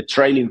the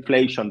trail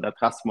inflation that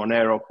has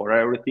Monero for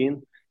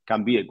everything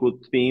can be a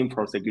good thing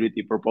for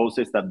security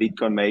purposes, that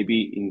Bitcoin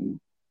maybe in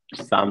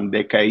some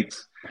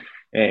decades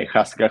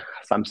has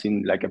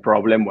something like a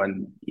problem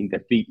when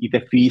if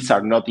the fees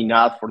are not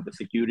enough for the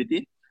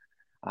security,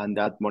 and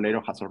that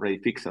Monero has already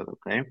fixed it,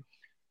 okay?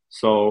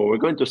 So we're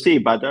going to see,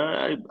 but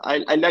I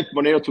like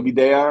Monero to be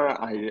there.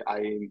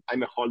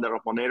 I'm a holder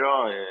of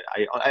Monero.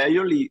 I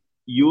only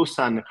use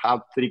and have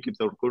 3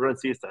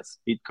 cryptocurrencies, that's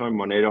Bitcoin,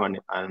 Monero,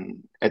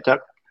 and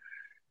Ether.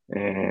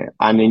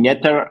 And in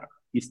Ether,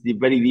 it's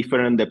very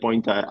different, the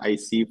point I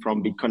see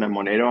from Bitcoin and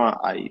Monero.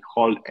 I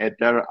hold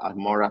Ether as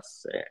more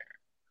as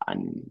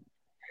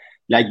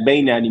like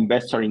being an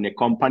investor in a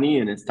company,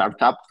 in a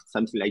startup,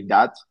 something like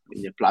that,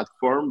 in a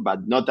platform,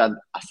 but not as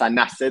an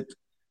asset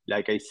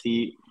like I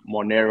see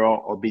Monero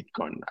or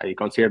Bitcoin. I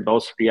consider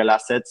those real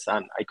assets,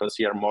 and I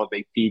consider more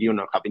the Ethereum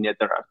or having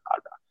Ether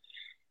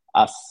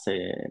as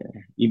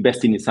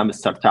investing in some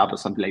startup or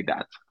something like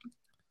that.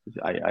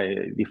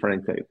 I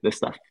differentiate the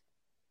stuff.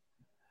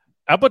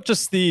 How about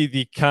just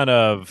the kind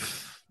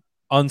of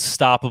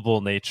unstoppable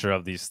nature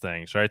of these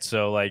things, right?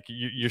 So like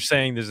you're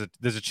saying there's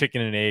a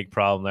chicken and egg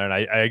problem there, and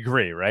I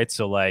agree, right?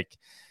 So like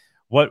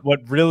what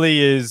really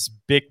is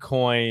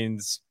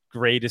Bitcoin's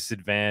greatest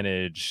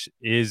advantage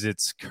is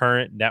its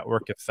current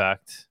network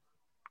effect,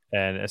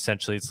 and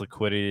essentially its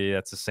liquidity.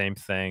 That's the same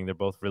thing. They're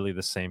both really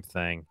the same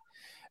thing.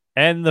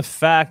 And the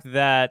fact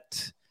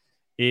that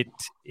it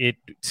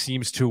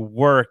seems to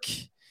work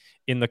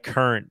in the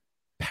current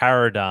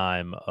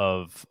paradigm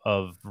of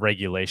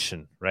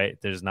regulation, right?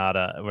 There's not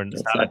a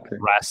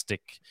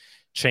drastic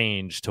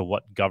change to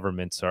what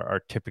governments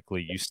are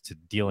typically used to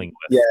dealing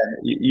with. Yeah,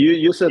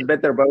 you said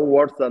better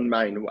words than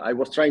mine. I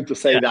was trying to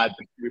say that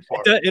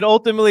before. It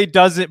ultimately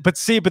doesn't, but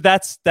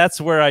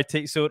that's where I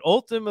take. So it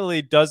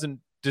ultimately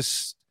doesn't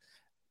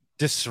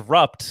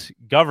disrupt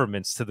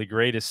governments to the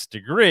greatest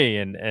degree,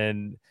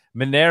 and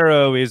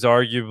Monero is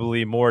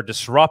arguably more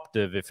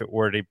disruptive if it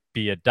were to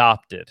be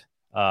adopted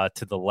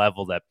to the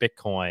level that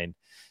Bitcoin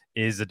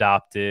is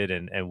adopted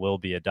and will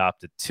be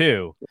adopted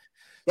too.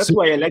 That's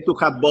why I like to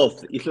have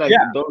both. It's like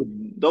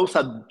those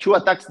are 2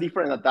 attacks,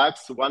 different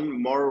attacks.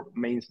 One more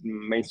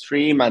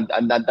mainstream and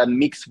that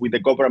mix with the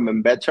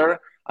government better,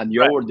 and the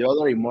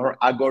other is more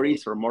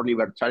agorists or more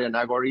libertarian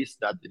agorists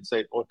that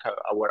say, okay,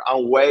 our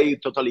own way,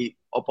 totally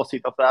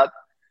opposite of that,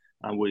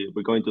 and we're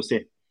going to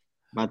see.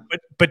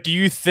 But do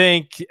you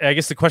think? I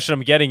guess the question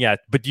I'm getting at.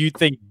 But do you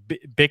think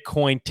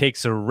Bitcoin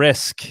takes a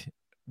risk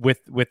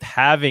with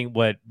having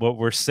what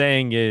we're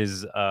saying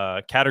is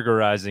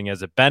categorizing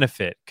as a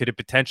benefit? Could it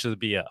potentially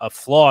be a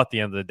flaw at the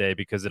end of the day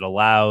because it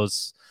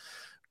allows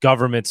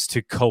governments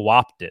to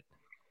co-opt it,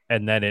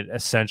 and then it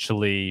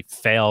essentially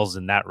fails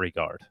in that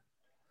regard?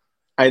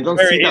 I don't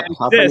see that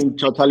happening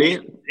totally.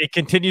 It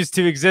continues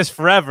to exist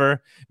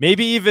forever.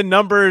 Maybe even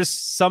numbers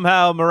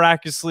somehow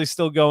miraculously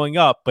still going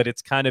up, but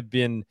it's kind of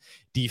been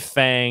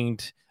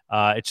defanged.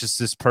 It's just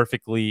this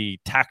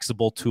perfectly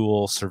taxable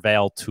tool,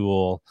 surveil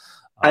tool.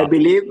 I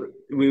believe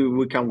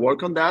we can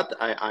work on that.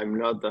 I'm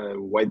not a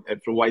white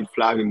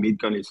flag in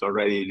Bitcoin. It's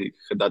already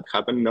that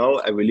happened.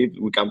 No, I believe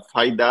we can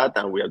fight that,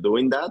 and we are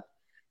doing that.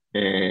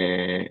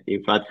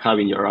 In fact,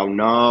 having your own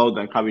node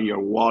and having your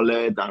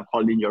wallet and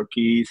holding your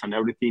keys and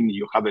everything,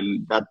 you have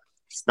that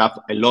stuff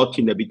a lot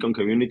in the Bitcoin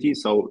community.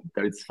 So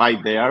there is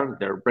fight there.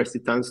 There are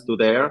resistance to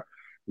there.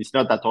 It's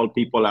not that all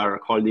people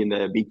are holding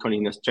the Bitcoin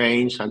in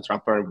exchange and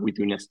transfer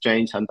between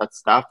exchange and that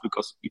stuff,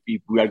 because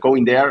if we are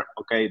going there,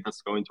 okay,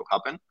 that's going to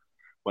happen,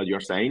 what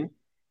you're saying.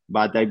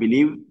 But I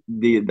believe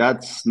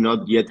that's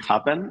not yet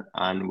happened,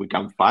 and we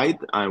can fight.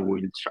 I will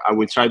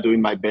try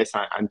doing my best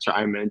and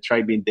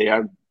try being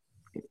there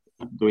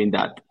doing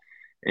that.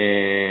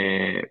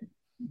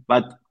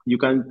 But you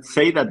can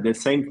say that the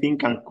same thing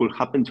could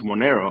happen to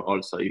Monero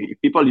also. If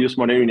people use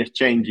Monero in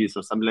exchanges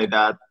or something like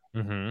that,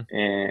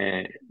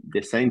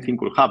 the same thing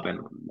could happen.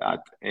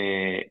 That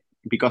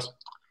because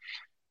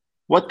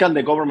what can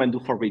the government do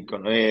for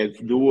Bitcoin?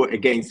 Do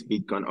against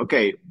Bitcoin?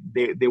 Okay,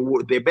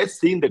 the best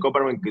thing the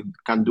government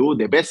can do,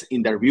 the best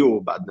in their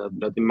view, but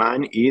not in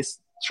mine, is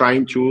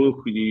trying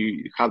to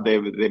have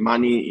the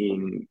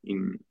money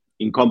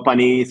in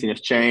companies, in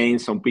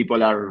exchange. Some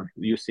people are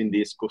using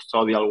these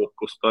custodial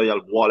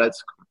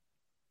wallets,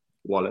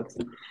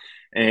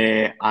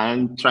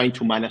 and trying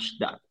to manage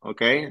that.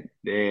 Okay,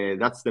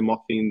 that's the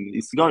most thing.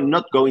 It's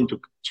not going to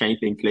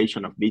change the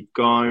inflation of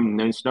Bitcoin.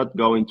 No, it's not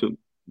going to.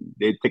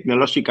 The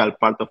technological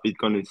part of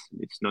Bitcoin is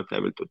not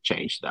able to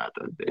change that.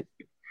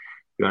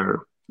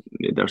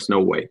 There's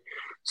no way.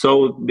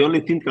 So the only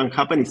thing can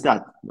happen is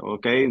that,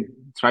 okay,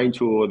 trying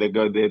to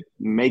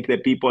make the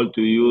people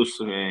to use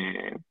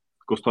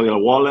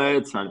custodial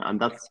wallets and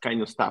that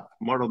kind of stuff.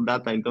 More of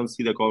that, I don't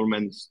see the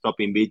government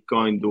stopping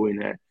Bitcoin,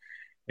 doing a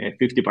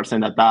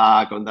 50%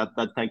 attack on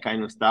that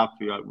kind of stuff.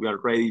 We are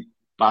already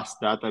past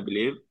that, I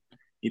believe.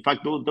 In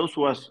fact, those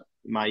was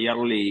my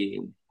early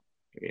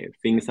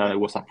things that I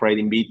was afraid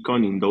in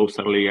Bitcoin in those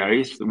early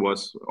years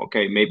was,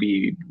 okay,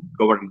 maybe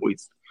government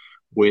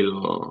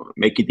will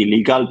make it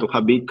illegal to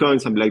have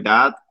Bitcoin, something like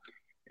that,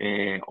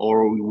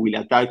 or we will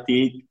attack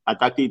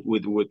it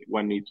with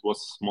when it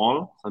was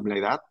small, something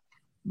like that.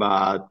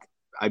 But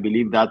I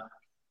believe that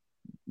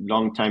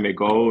long time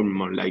ago,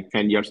 like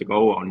 10 years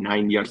ago or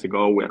 9 years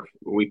ago, where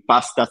we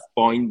passed that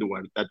point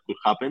where that could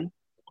happen.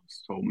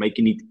 So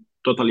making it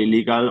totally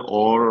legal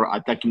or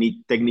attacking it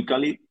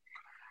technically,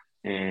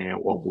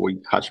 or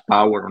with hash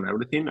power and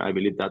everything, I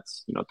believe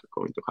that's not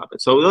going to happen.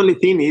 So the only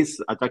thing is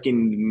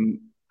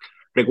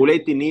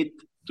regulating it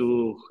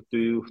to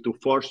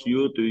force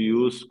you to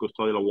use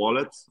custodial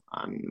wallets,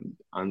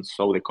 and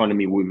so the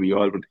economy will be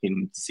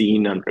everything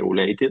seen and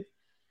regulated.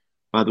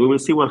 But we will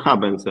see what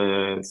happens.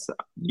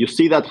 You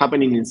see that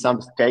happening in some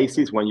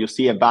cases. When you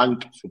see a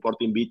bank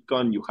supporting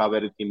Bitcoin, you have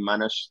everything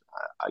managed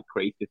at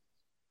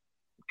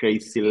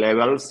crazy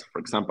levels. For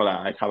example,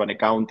 I have an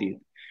account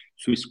in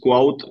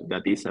Swissquote,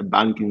 that is a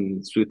bank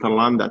in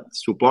Switzerland that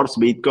supports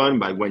Bitcoin.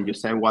 But when you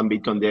send one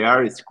Bitcoin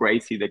there, it's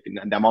crazy the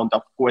amount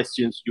of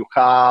questions you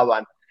have,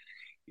 and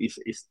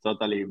it's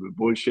totally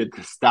bullshit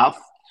stuff.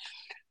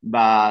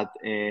 But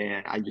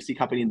and you see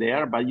happening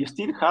there, but you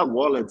still have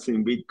wallets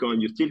in Bitcoin.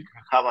 You still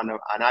have an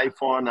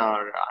iPhone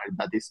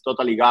that is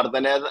totally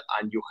gardened,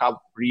 and you have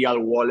real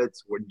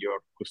wallets with your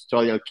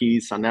custodial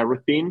keys and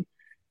everything,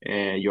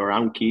 your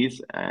own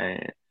keys.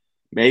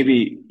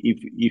 Maybe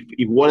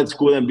if wallets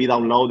couldn't be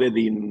downloaded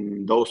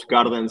in those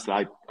gardens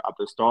like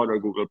Apple Store or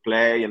Google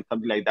Play and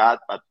something like that,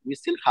 but we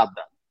still have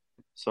that.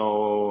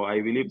 So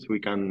I believe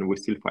we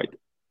still fight.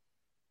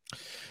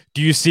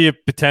 Do you see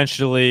it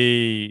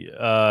potentially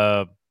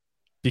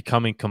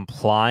becoming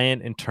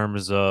compliant in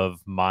terms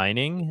of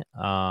mining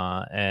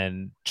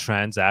and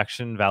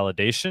transaction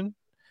validation,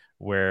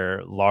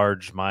 where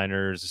large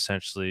miners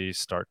essentially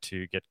start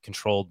to get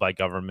controlled by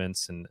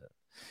governments and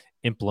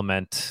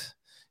implement,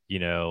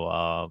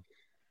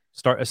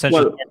 start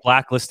essentially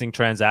blacklisting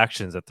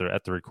transactions at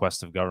the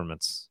request of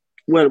governments?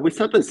 Well, we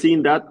started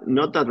seeing that,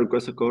 not at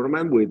request of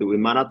government, with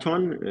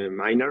Marathon, a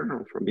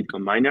miner from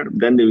Bitcoin Miner.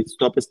 Then they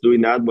stopped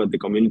doing that when the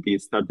community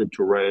started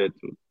to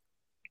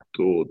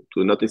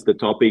notice the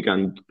topic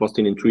and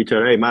posting in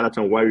Twitter, hey,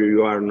 Marathon, why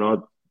you are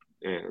not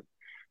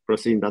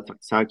proceeding that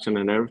transaction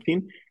and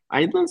everything.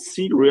 I don't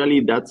see really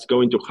that's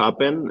going to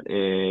happen.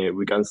 We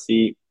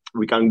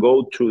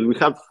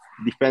have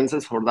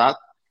defenses for that.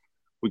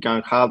 We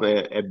can have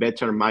a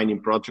better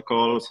mining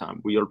protocols.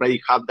 We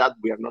already have that.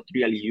 We are not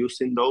really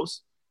using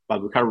those,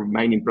 but we have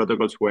mining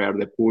protocols where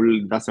the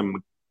pool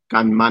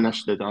can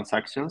manage the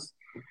transactions.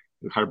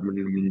 We have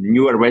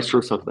newer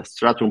versions of the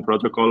Stratum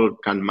protocol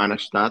can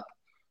manage that.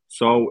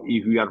 So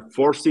if we are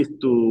forced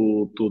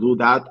to do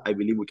that, I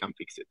believe we can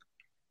fix it.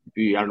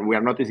 We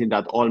are noticing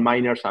that all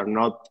miners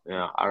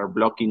are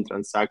blocking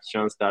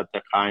transactions that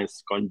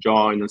has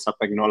conjoined on some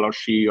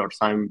technology or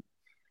some.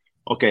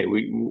 Okay,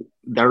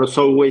 there is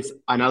always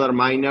another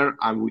miner,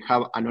 and we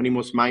have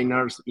anonymous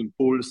miners in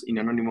pools. In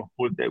anonymous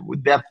pools,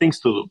 there are things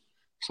to do.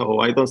 So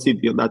I don't see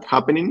that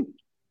happening.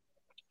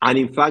 And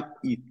in fact,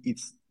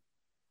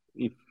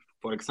 if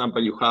for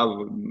example you have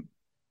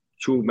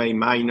 2 main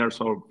miners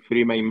or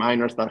 3 main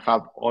miners that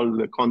have all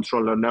the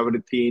control and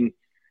everything,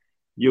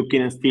 you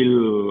can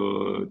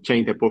still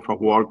change the proof of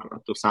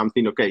work to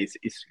something. Okay,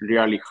 it's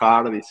really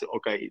hard. It's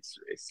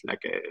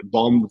like a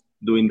bomb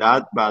doing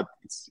that, but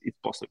it's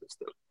possible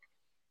still.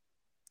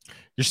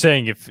 You're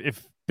saying if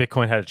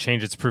Bitcoin had to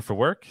change its proof of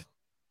work,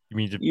 you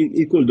mean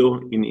it could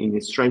do in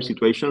strange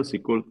situations.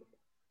 It could.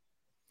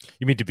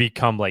 You mean to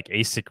become like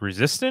ASIC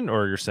resistant,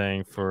 or you're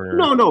saying for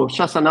no,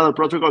 just another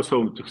protocol.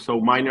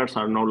 So miners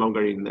are no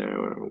longer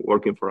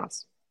working for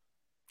us.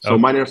 So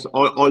miners,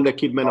 all the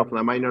equipment of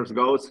the miners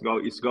go.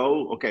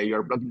 Okay,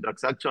 you're blocking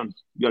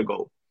transactions. You'll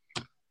go.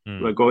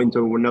 We're going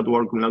to not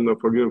work longer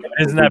for you.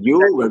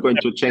 We're going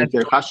to change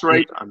the hash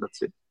rate, and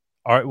that's it.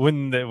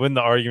 Wouldn't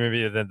the argument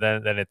be that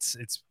then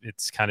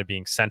it's kind of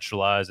being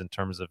centralized in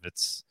terms of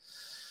its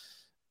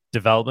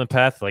development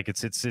path? Like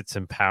it's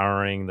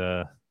empowering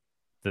the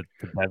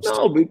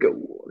devs.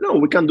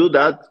 We can do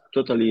that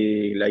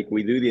totally like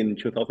we did in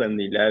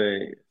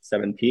 2011,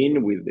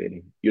 17 with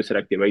the user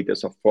activated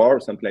soft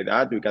fork, something like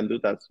that. We can do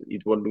that.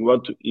 It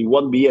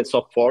won't be a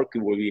soft fork,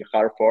 it will be a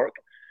hard fork,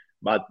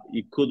 but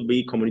it could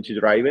be community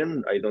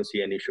driven. I don't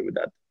see an issue with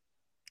that.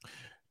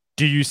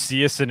 Do you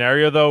see a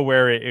scenario though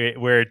where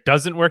it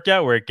doesn't work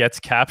out, where it gets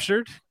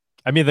captured?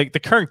 I mean, the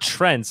current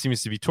trend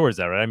seems to be towards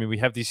that, right? I mean, we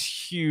have these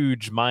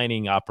huge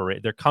mining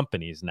they're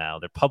companies now.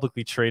 They're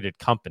publicly traded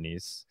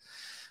companies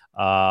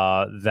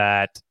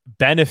that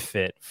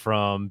benefit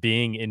from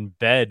being in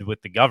bed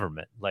with the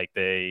government. Like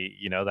they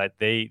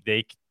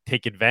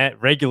take advantage.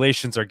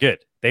 Regulations are good.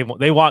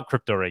 They want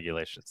crypto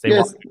regulations.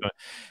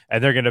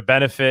 And they're going to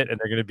benefit, and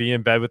they're going to be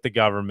in bed with the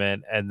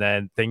government, and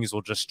then things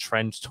will just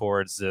trend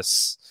towards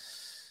this,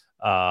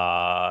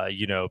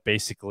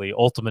 basically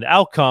ultimate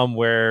outcome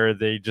where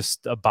they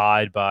just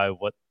abide by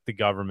what the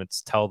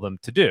governments tell them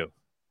to do.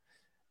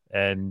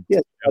 And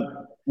yes,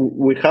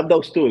 we have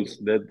those tools.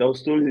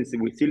 Those tools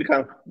we still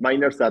have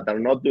miners that are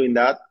not doing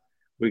that.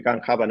 We can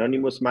have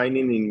anonymous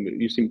mining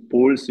using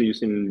pools,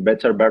 using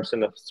better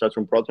version of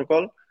Structure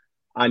Protocol.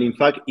 And in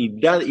fact,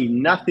 if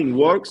nothing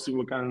works,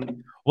 we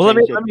can. Well, let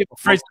me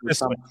phrase it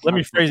this way. Let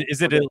me phrase it.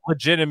 Is it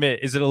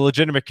a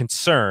legitimate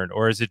concern,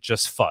 or is it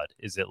just FUD?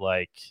 Is it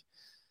like?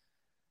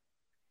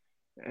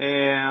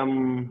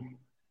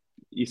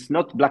 It's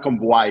not black and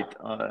white,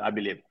 I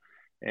believe.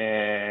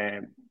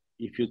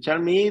 If you tell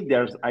me,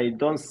 I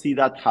don't see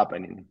that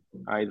happening.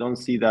 I don't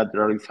see that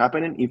there is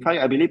happening. In fact,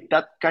 I believe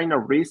that kind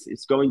of risk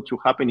is going to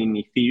happen in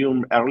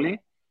Ethereum early.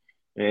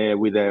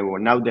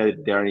 Now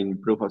that they're in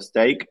proof of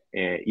stake,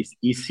 it's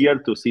easier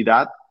to see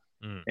that.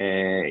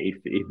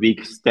 If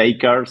big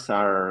stakers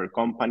are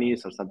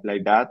companies or something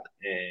like that,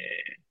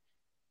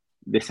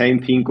 the same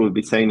thing could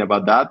be saying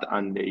about that.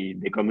 And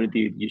the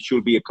community, it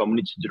should be a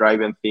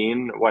community-driven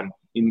thing.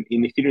 In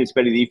Ethereum, it's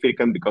very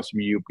difficult because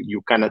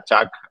you can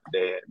attack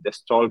the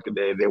stalk,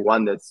 the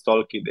one that's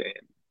stalking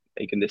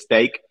taking the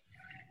stake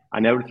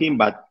and everything.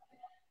 But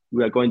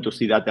we are going to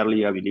see that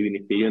early, I believe, in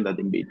Ethereum than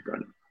in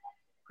Bitcoin.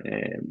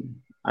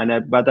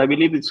 But I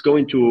believe it's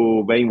going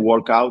to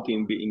work out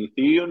in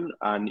Ethereum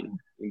and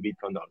in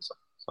Bitcoin also.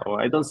 So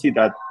I don't see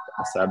that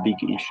as a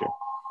big issue.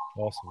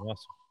 Awesome.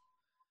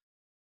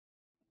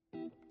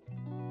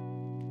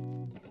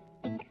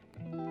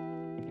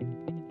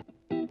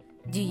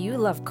 Do you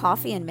love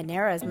coffee and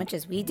Monero as much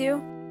as we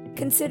do?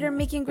 Consider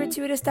making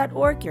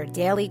Gratuitous.org your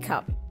daily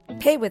cup.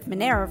 Pay with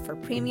Monero for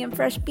premium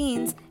fresh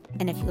beans,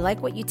 and if you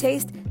like what you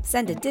taste,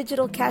 send a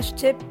digital cash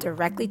tip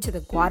directly to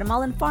the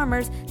Guatemalan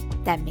farmers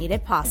that made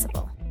it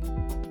possible.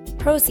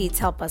 Proceeds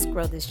help us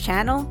grow this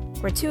channel,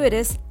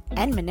 Gratuitous,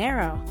 and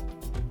Monero.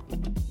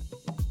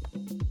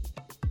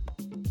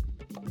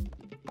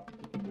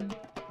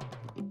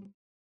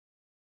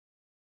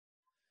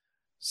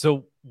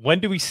 So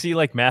when do we see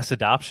like mass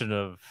adoption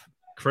of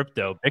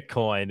crypto,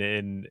 Bitcoin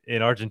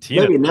in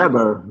Argentina? Maybe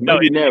never.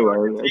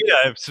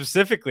 Argentina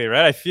specifically,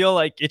 right? I feel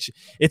like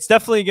it's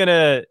definitely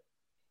gonna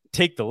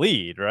take the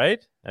lead,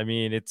 right? I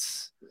mean,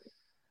 it's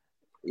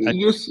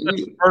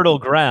fertile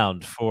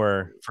ground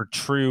for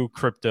true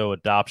crypto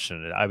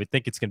adoption. I would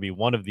think it's going to be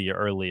one of the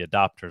early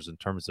adopters in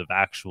terms of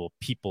actual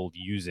people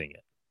using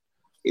it.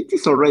 It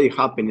is already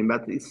happening,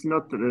 but it's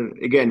not.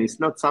 It's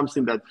not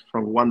something that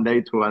from one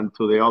day to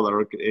the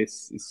other.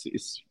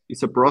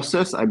 It's a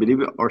process. I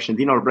believe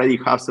Argentina already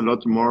has a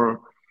lot more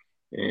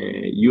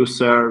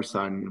users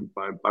and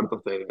part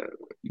of the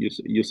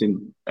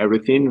using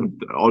everything,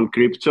 all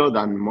crypto,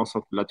 than most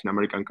of Latin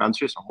American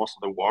countries or most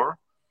of the world.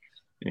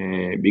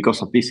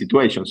 Because of this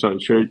situation. So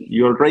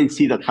you already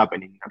see that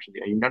happening in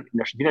Argentina. In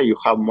Argentina, you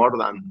have more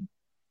than,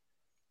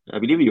 I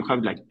believe you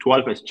have like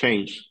 12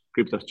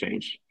 crypto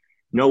exchange.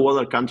 No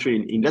other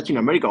country in Latin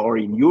America or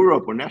in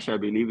Europe or Asia, I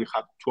believe we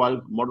have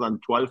more than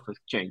 12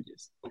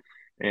 exchanges.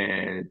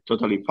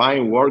 Totally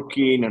fine,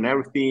 working and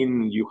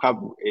everything. You have,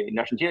 in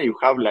Argentina, you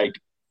have like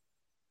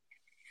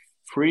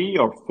 3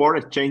 or 4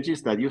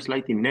 exchanges that use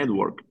Lightning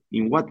Network.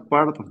 In what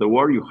part of the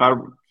world you have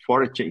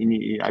 4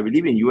 exchanges? I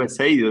believe in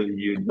USA,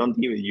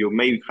 you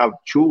may have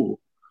 2,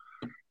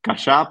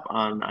 Cash App,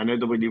 and I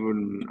don't believe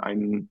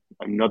I'm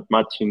not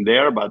much in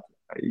there, but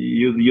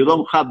you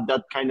don't have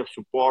that kind of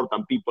support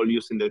and people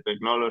using the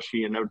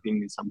technology and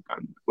everything in some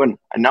kind. And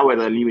now I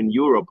live in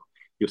Europe.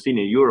 You've seen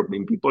in Europe,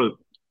 in people,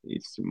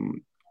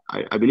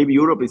 I believe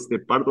Europe is the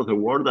part of the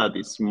world that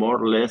is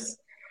more or less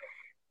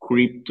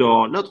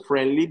crypto, not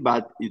friendly,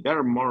 but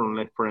they're more or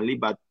less friendly,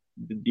 but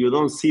you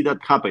don't see that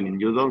happening.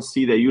 You don't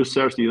see the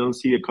users, you don't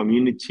see the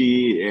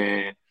community.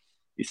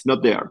 It's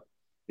not there.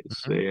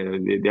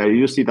 They are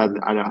using that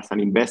as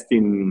an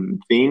investing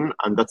thing,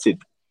 and that's it.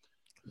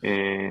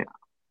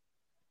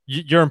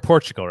 You're in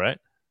Portugal, right?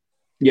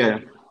 Yeah.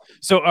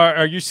 So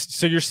are you?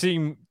 So you're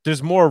seeing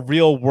there's more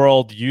real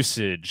world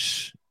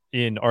usage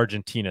in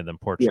Argentina than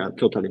Portugal. Yeah,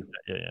 totally.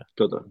 Yeah.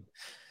 Totally.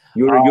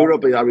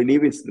 Europe, I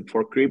believe, is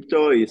for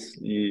crypto.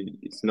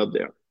 It's not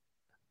there.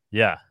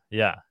 Yeah.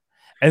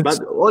 But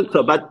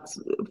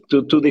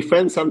to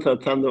defend some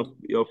of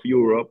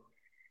Europe.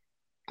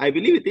 I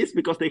believe it is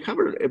because they have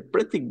a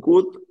pretty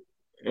good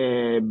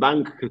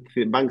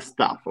bank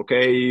staff.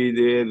 Okay,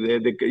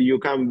 you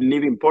can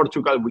live in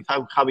Portugal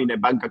without having a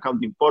bank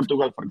account in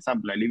Portugal. For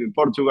example, I live in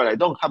Portugal. I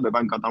don't have a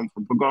bank account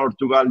from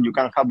Portugal. You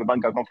can have a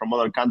bank account from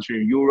other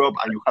country in Europe,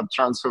 and you have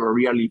transfer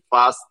really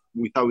fast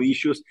without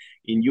issues.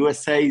 In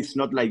USA, it's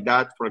not like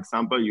that. For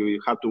example, you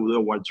have to do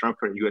a wire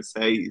transfer in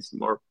USA. It's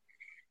more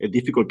a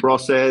difficult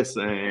process,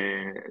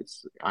 and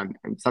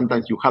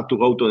sometimes you have to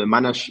go to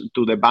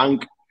the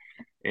bank.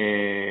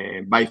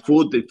 By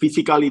foot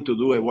physically to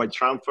do a wire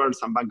transfer.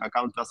 Some bank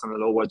account doesn't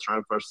allow wire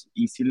transfers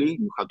easily.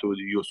 You have to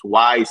use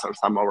Wise or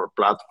some other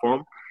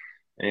platform.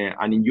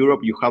 And in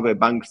Europe, you have a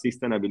bank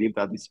system, I believe,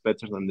 that is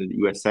better than the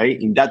USA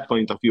in that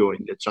point of view,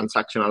 in the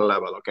transactional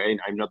level. Okay,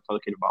 I'm not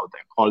talking about the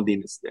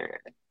holdings, the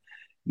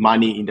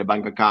money in the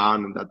bank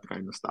account and that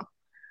kind of stuff.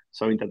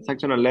 So in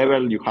transactional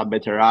level, you have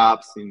better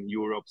apps in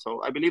Europe.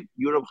 So I believe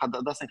Europe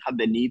doesn't have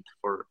the need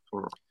for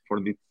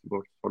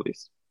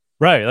this.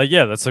 Right. Like,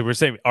 yeah, that's like we're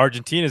saying.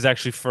 Argentina is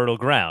actually fertile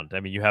ground.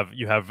 I mean, you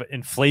have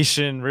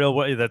inflation real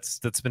way that's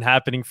been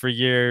happening for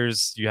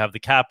years. You have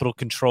the capital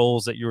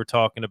controls that you were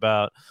talking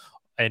about,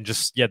 and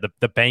just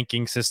the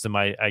banking system,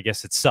 I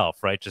guess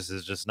itself, right,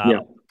 is just not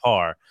on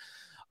par.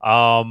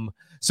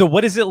 So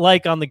what is it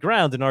like on the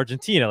ground in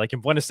Argentina? Like in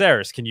Buenos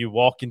Aires, can you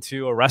walk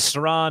into a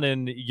restaurant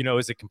and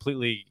is it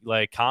completely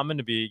like common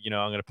to be I'm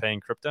going to pay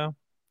in crypto?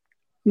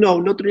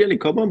 No, not really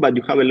common, but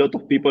you have a lot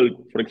of people.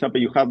 For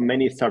example, you have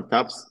many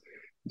startups.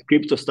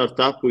 Crypto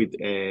startup with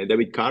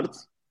debit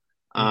cards,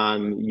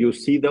 and you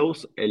see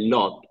those a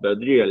lot, but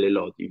really a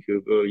lot. If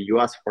you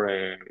ask for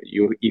if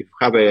you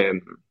have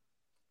a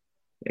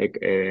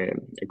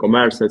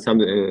commerce and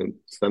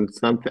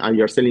something, and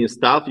you're selling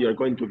stuff, you're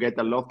going to get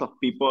a lot of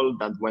people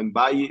that when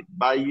buy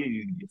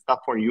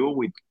stuff for you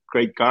with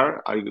credit card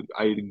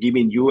are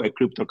giving you a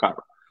crypto card.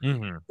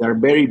 Mm-hmm. They're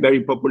very,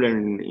 very popular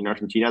in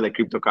Argentina, the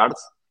crypto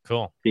cards.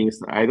 Cool. Things.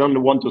 I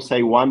don't want to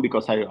say one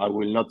because I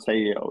will not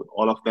say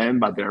all of them,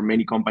 but there are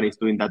many companies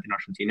doing that in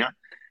Argentina.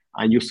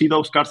 And you see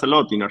those cards a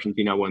lot in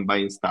Argentina when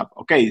buying stuff.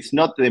 Okay, it's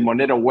not the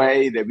Monero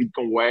way, the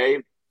Bitcoin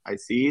way. I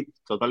see it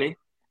totally.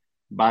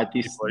 But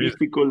it's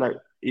difficult.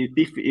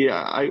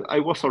 I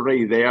was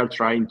already there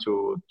trying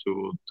to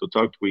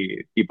talk with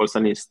people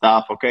selling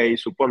stuff. Okay,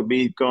 support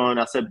Bitcoin,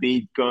 accept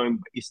Bitcoin.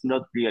 It's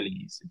not really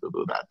easy to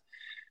do that.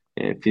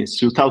 Since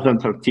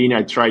 2013,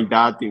 I tried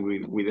that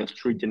with the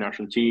street in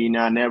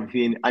Argentina and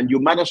everything, and you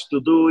manage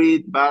to do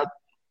it, but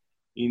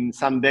in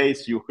some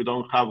days you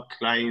don't have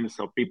clients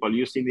or people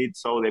using it.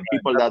 So the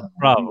people that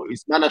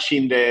is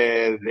managing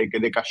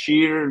the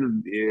cashier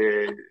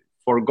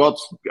forgot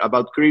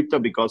about crypto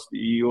because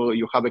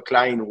you have a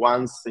client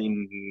once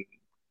in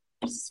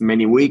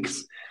many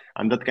weeks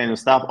and that kind of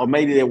stuff, or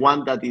maybe the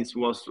one that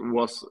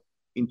was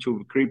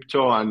into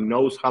crypto and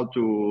knows how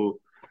to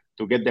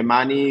get the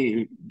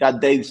money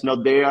that day is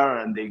not there,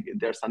 and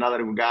there's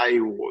another guy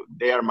who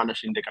they are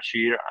managing the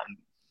cashier and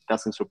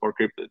doesn't support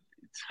crypto.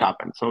 It's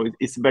happened, so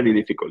it's very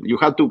difficult. You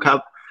have to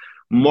have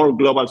more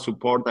global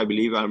support, I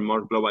believe, and more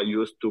global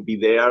use to be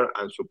there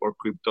and support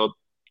crypto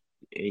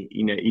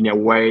in a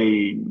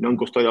way,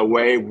 non-custodial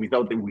way,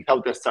 without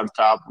a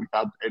startup,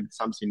 without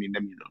something in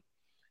the middle.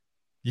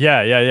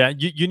 Yeah.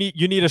 You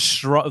need a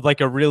strong, like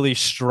a really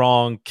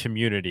strong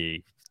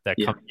community.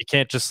 You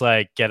can't just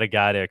like get a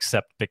guy to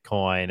accept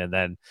Bitcoin and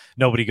then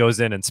nobody goes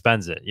in and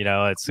spends it.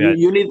 It's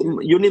you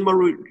need more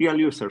real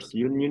users.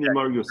 You need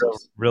more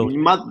users. Really,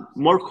 you need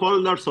more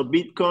holders of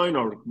Bitcoin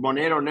or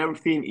Monero and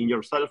everything in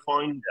your cell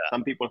phone. Yeah.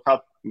 Some people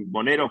have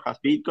Monero, has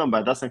Bitcoin,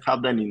 but doesn't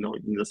have them in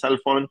the cell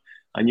phone.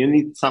 And you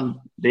need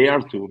some there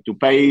to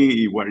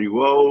pay where you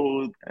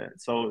go.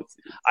 So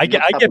I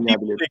get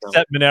people to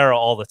accept Monero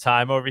all the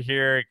time over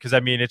here because I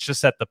mean it's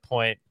just at the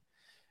point.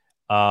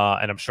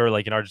 And I'm sure,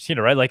 like in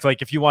Argentina, right?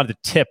 Like if you wanted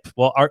to tip,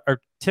 well, are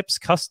tips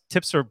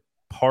are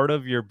part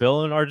of your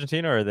bill in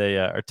Argentina, or are they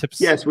are tips?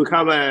 Yes, we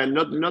have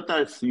not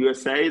as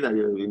USA. That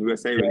in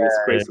USA it's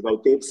crazy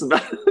about tips,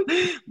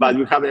 but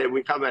we have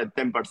a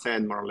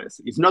 10% more or less.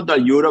 It's not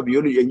that Europe.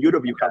 In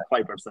Europe you have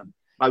 5%,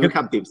 but we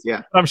have tips.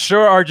 Yeah, I'm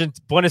sure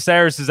Buenos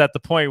Aires is at the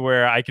point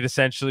where I could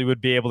essentially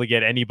would be able to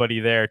get anybody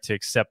there to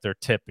accept their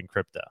tip in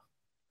crypto,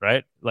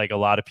 right? Like a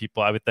lot of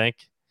people, I would think.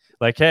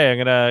 Like, hey,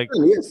 would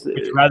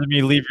you rather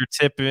me leave your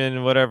tip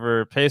in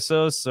whatever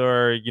pesos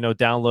or,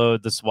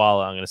 download this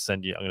wallet? I'm going to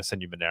send you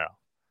Monero.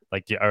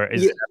 Like,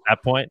 is it at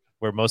that point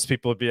where most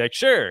people would be like,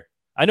 sure,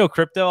 I know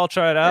crypto. I'll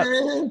try it out.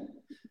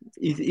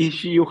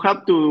 If you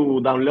have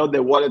to download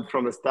the wallet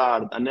from the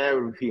start and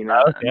everything,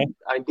 I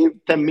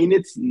give 10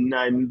 minutes.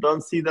 I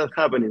don't see that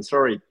happening.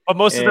 Sorry. But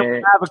most of them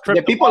have a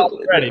crypto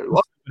wallet already.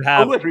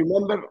 Always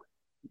remember.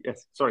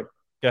 Yes, sorry.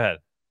 Go ahead.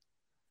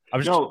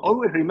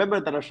 Always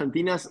remember that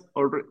Argentinians,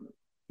 or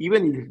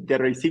even if they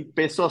receive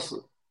pesos,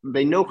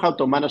 they know how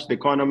to manage the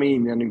economy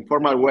in an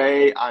informal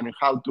way and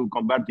how to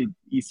convert it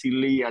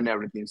easily and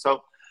everything.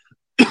 So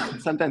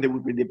sometimes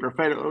they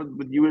prefer.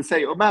 You will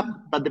say,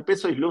 but the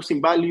peso is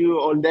losing value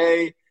all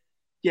day.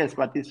 Yes,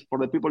 but it's for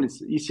the people.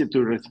 It's easier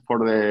for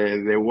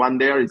the one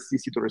there. It's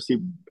easy to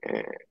receive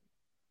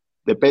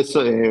the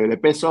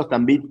pesos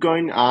than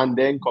Bitcoin, and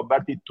then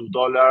convert it to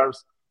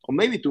dollars or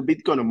maybe to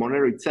Bitcoin or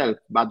Monero itself,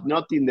 but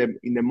not in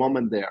the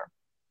moment there.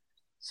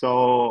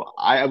 So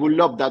I would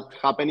love that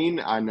happening,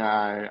 and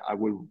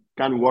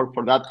can work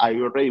for that. I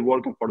already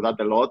working for that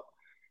a lot,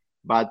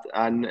 but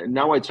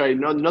now I try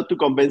not to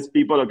convince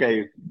people.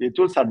 Okay, the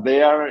tools are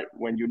there.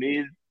 When you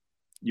need,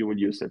 you will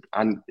use it.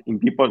 And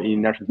people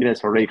in Argentina,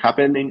 it's already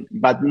happening,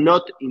 but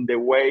not in the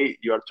way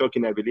you are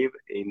talking. I believe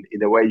in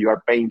the way you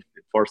are paying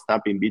for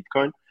stuff in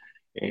Bitcoin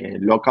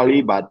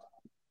locally, but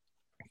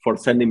for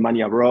sending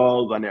money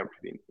abroad and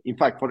everything. In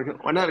fact, for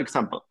another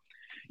example.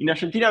 In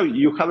Argentina,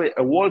 you have a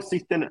whole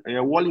system, a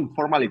whole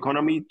informal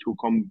economy to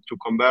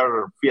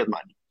convert fiat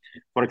money.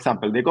 For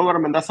example, the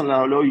government doesn't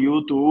allow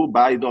you to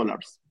buy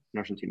dollars in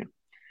Argentina.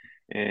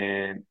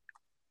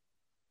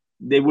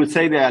 They will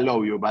say they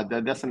allow you, but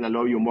that doesn't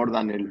allow you more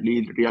than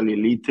really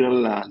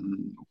little,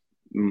 and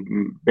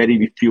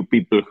very few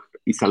people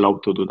is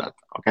allowed to do that.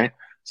 Okay,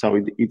 so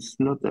it's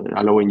not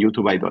allowing you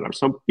to buy dollars.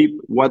 So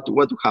what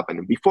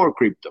happened before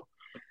crypto?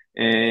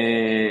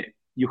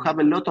 You have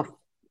a lot of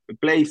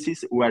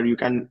places where you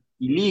can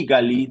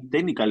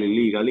technically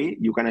legally,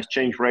 you can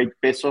exchange rate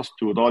pesos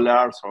to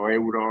dollars or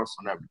euros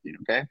and everything,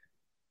 okay?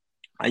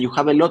 And you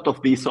have a lot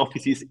of these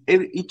offices.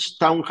 Each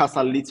town has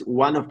at least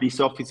one of these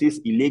offices,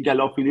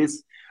 illegal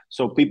offices,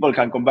 so people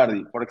can convert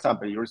it. For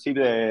example, you receive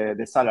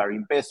the salary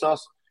in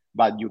pesos,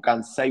 but you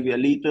can save a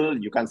little,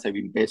 you can save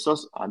in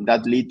pesos, and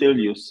that little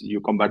you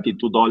convert it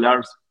to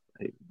dollars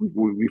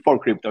before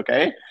crypto,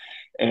 okay?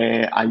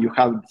 And you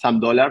have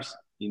some dollars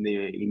in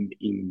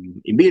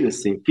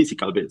bills, in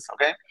physical bills,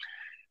 okay?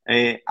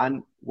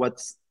 And what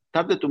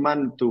started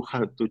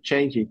to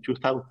change in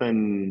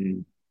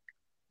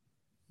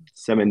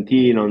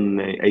 2017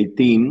 and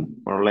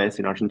 18, more or less,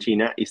 in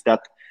Argentina, is that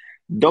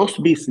those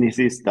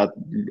businesses that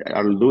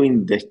are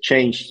doing the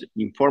exchange,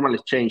 informal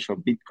exchange of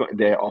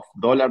Bitcoin, of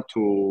dollar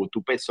to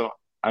peso,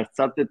 are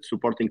started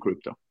supporting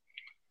crypto.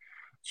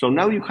 So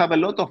now you have a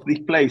lot of these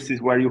places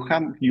where you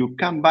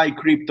can buy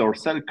crypto or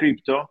sell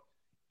crypto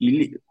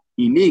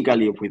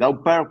illegally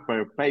without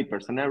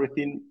papers and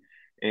everything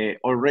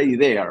already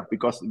there,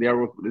 because there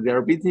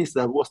are business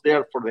that was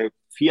there for the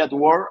fiat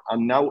war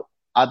and now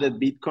added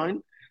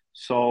Bitcoin.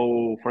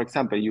 So, for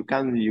example, you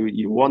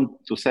want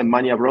to send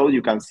money abroad,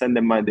 you can send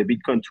them the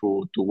Bitcoin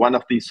to one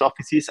of these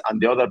offices, and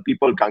the other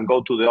people can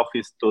go to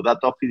that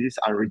offices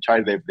and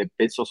recharge the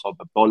pesos or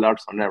the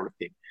dollars and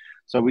everything.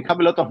 So we have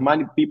a lot of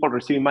people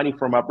receiving money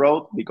from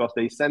abroad because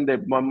they send the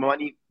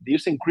money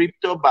using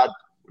crypto, but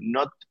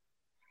not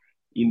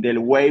in the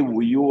way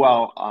you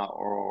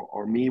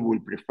or me will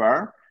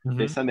prefer. Mm-hmm.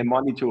 They send the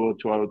money to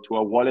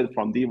a wallet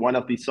from one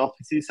of these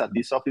offices, and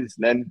this office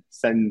then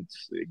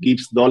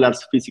gives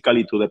dollars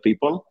physically to the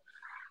people.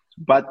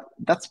 But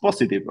that's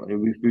positive.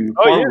 We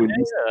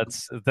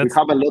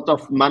have a lot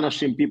of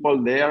managing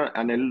people there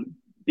and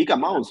big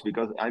amounts,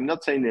 because I'm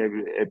not saying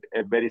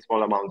a very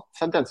small amount.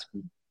 Sometimes,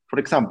 for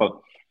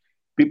example,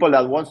 people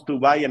that wants to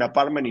buy an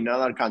apartment in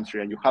another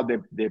country and you have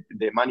the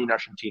money in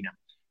Argentina.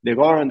 The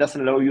government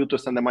doesn't allow you to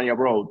send the money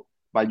abroad,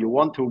 but you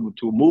want to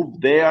move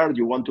there,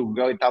 you want to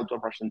go out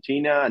of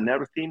Argentina and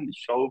everything.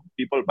 So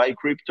people buy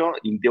crypto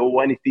in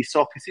one of these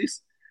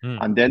offices,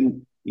 and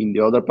then in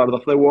the other part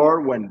of the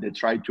world, when they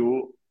try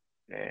to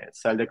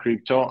sell the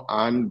crypto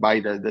and buy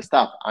the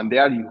stuff. And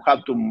there you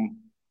have to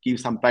give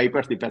some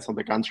papers, depends on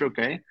the country,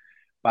 okay?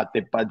 But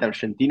the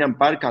Argentinian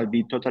part can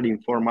be totally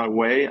informal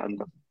way,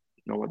 and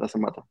it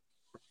doesn't matter.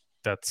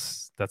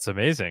 That's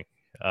amazing.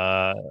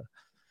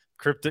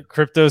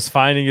 Crypto's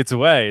finding its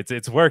way.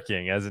 It's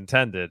working as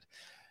intended.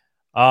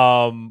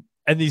 And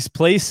these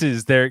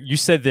places, you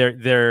said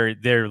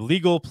they're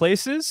legal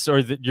places, or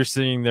you're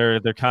saying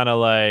they're kind of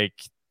like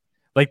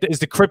is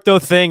the crypto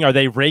thing? Are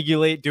they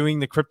regulate doing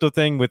the crypto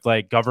thing with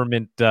like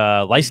government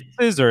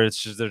licenses, or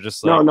they're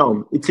just like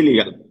no, it's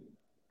illegal,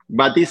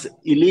 but it's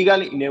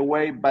illegal in a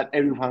way. But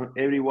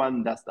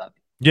everyone does that.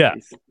 Yeah,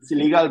 it's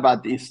illegal,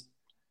 but it's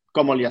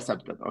commonly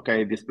accepted.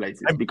 Okay, these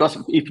places, because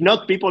if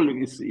not, people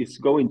is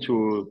going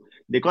to.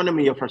 The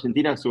economy of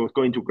Argentina is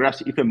going to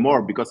crash even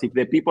more, because if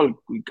the people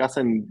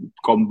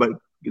convert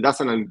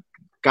the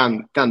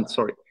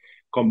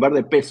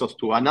pesos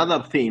to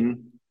another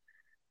thing,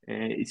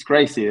 it's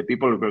crazy. The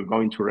people are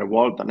going to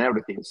revolt and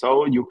everything.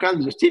 So you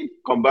can still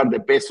convert the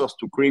pesos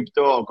to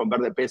crypto or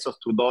convert the pesos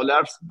to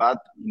dollars, but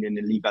in an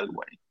illegal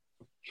way.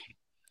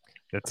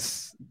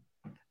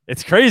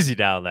 It's crazy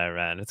down there,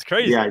 man. It's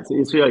crazy. Yeah,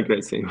 it's really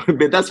crazy.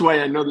 But that's why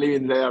I'm not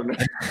living there. But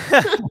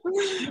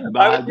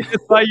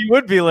that's why you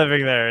would be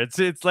living there. It's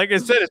like I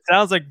said, it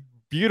sounds like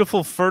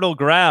beautiful, fertile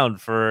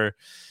ground for,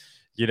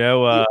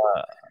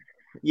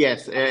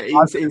 Yes,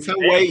 in some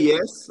way,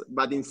 yes,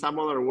 but in some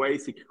other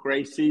ways, it's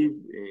crazy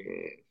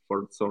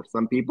for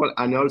some people,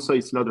 and also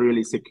it's not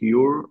really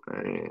secure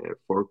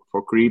for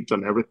crypto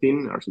and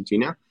everything in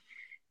Argentina.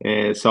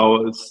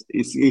 So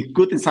it's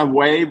good in some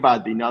way,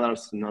 but in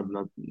others, not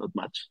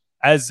much.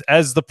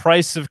 As the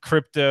price of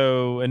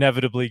crypto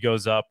inevitably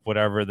goes up,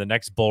 whatever the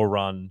next bull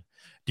run,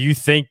 do you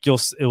think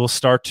you'll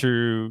start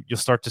to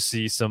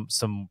see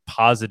some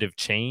positive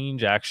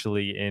change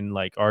actually in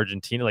like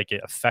Argentina, like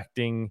it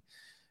affecting,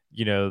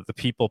 the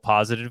people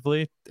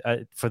positively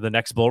for the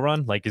next bull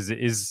run? Like,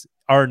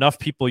 are enough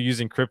people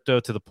using crypto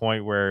to the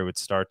point where it would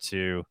start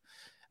to,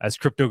 as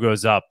crypto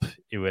goes up,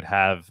 it would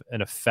have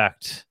an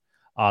effect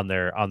on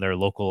their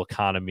local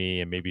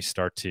economy and maybe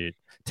start to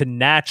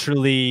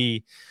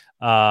naturally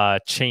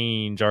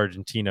change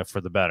Argentina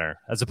for the better,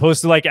 as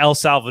opposed to like El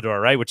Salvador,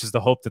 right? Which is the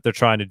hope that they're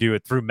trying to do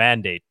it through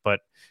mandate. But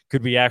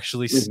could we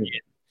actually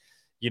see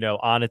it,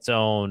 on its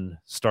own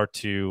start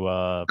to?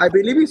 I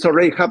believe it's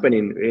already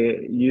happening.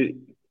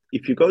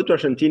 If you go to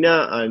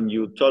Argentina and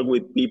you talk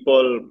with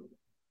people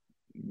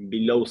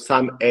below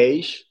some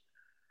age,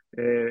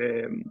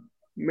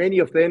 many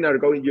of them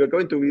you're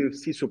going to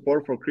see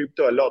support for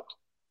crypto a lot.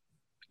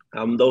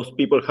 Those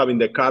people having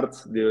the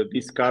cards,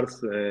 these cards,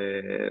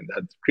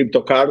 that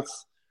crypto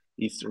cards,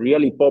 is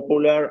really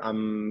popular.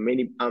 And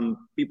many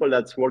people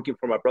that's working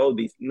from abroad,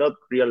 is not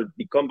real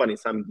big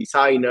companies, some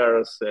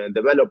designers,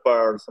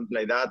 developers, something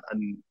like that,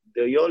 and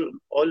they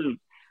all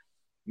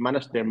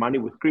manage their money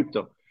with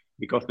crypto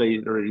because they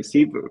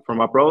receive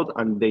from abroad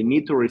and they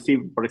need to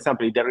receive. For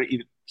example,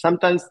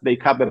 sometimes they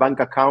have a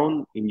bank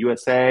account in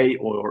USA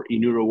or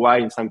in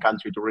Uruguay in some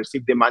country to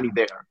receive the money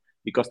there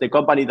because the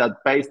company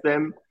that pays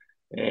them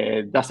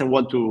doesn't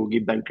want to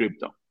give them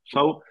crypto.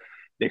 So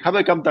they have a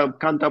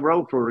account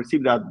abroad to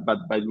receive that, but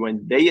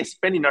when they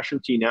spend in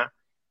Argentina,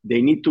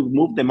 they need to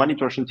move the money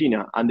to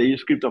Argentina, and they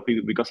use crypto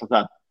because of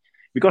that.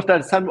 Because there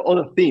are some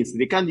other things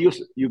they can't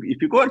use.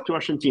 If you go to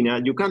Argentina,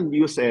 you can't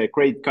use a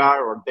credit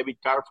card or debit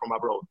card from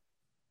abroad.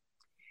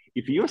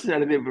 If you use,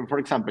 for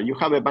example, you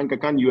have a bank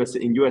account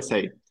in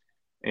USA,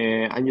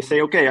 and you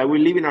say, okay, I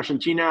will live in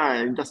Argentina,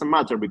 and it doesn't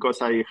matter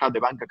because I have the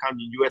bank account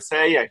in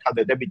USA, I have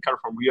the debit card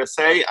from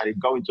USA, I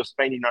go into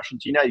Spain in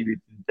Argentina, you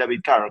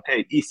debit card,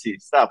 okay, easy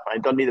stuff. I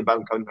don't need a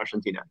bank account in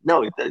Argentina.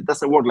 No, it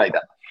doesn't work like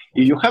that.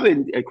 If you have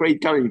a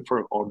credit card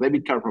or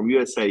debit card from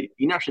USA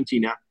in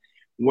Argentina,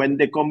 when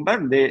they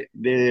convert,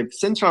 the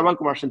Central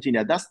Bank of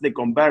Argentina does the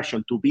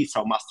conversion to Visa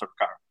or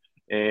MasterCard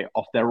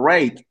of the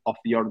rate of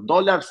your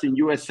dollars in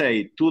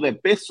USA to the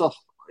pesos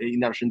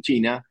in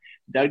Argentina,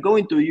 they're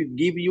going to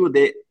give you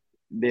the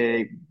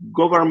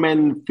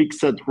government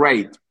fixed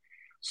rate.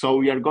 So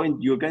you're going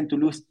to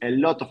lose a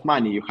lot of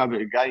money. You have a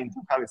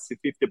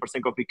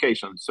 50%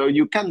 confiscation. So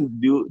you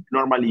can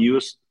normally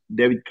use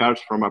debit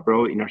cards from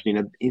abroad in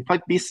Argentina. In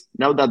fact,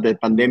 now that the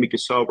pandemic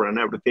is over and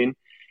everything,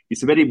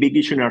 it's a very big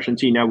issue in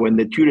Argentina when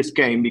the tourists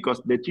came, because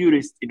the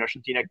tourists in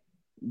Argentina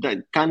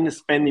that can't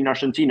spend in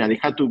Argentina. They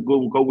had to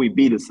go with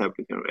bills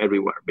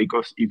everywhere,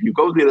 because if you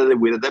go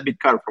with a debit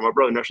card from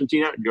abroad in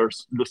Argentina, you're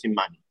losing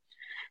money.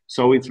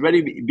 So it's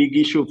very big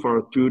issue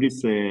for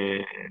tourist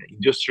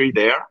industry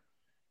there,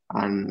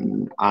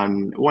 and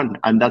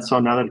that's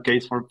another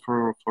case for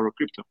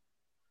crypto.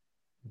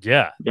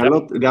 Yeah, there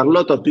are a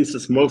lot of these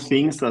small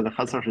things that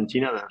has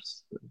Argentina.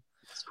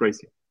 It's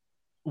crazy.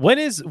 When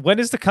is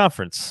the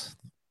conference?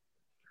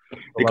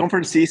 The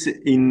conference is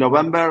in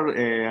November.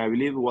 I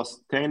believe it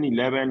was 10,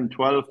 11,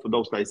 12,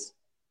 those days.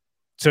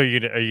 So are you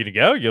gonna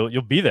go?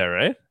 You'll be there,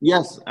 right?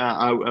 Yes,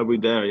 I'll be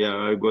there. Yeah,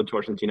 I'll go to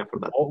Argentina for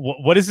that.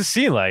 What is the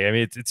scene like? I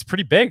mean, it's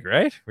pretty big,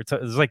 right?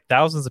 There's like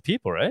thousands of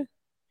people, right?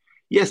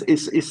 Yes,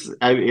 it's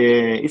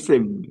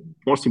the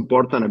most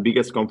important and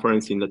biggest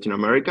conference in Latin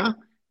America.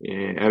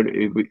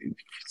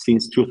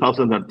 Since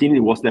 2013, it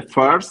was the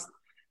first.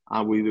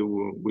 We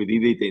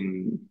did it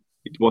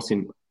it was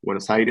in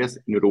Buenos Aires,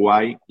 in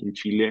Uruguay, in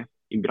Chile,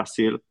 in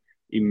Brazil,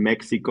 in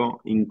Mexico,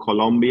 in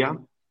Colombia,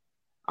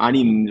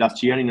 and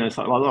last year in El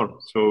Salvador.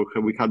 So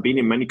we have been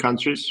in many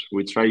countries.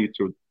 We try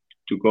to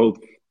go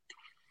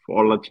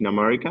for Latin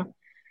America.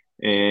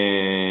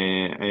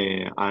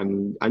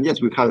 And yes,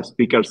 we have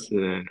speakers,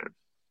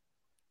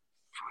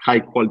 high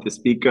quality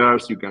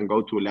speakers. You can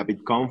go to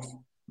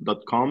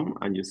labitconf.com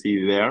and you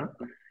see there.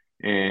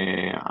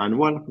 And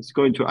well,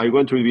 I'm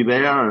going to be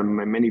there, and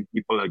many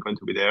people are going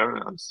to be there,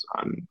 and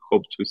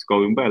hope it's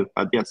going well.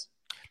 But yes,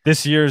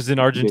 this year's in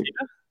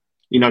Argentina.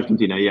 In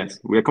Argentina, yes,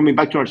 we are coming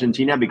back to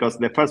Argentina because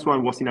the first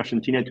one was in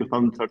Argentina in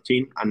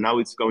 2013, and now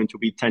it's going to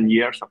be 10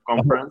 years of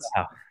conference.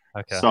 Oh, wow.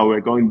 Okay. So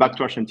we're going back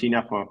to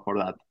Argentina for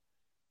that.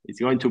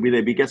 It's going to be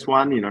the biggest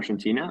one in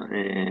Argentina,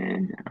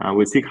 and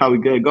we'll see how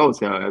it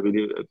goes. I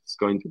believe it's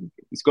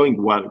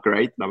going well,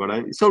 great.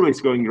 It's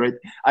always going great.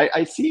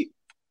 I see.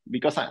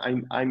 Because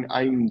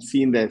I'm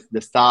seeing the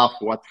stuff,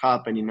 what's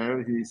happening, and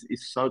everything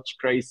is such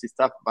crazy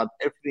stuff. But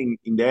everything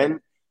in the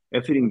end,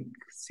 everything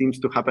seems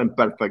to happen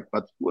perfect.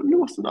 But it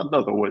was not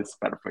always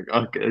perfect.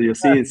 Okay, you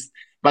see,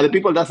 but the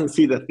people doesn't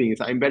see the things.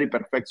 I'm very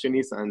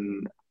perfectionist,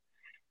 and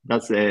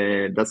that's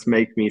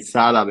make me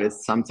sad a bit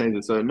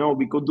sometimes. So no,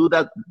 we could do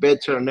that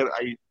better. And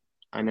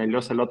I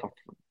lost a lot of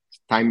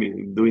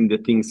time doing the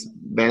things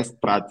best,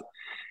 but.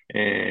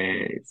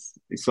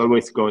 It's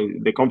always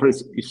going. The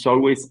conference is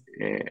always.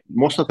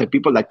 Most of the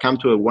people that come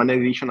to one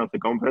edition of the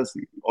conference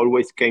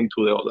always came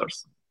to the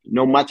others,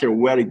 no matter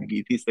where it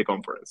is the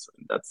conference.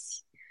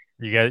 That's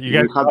you guys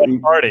know how to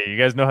party. You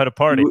guys know how to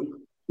party.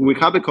 we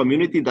have a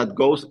community that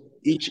goes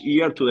each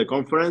year to the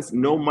conference,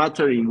 no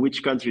matter in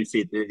which country it's.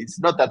 It's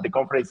not that the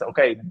conference,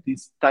 okay,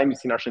 this time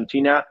is in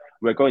Argentina,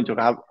 we're going to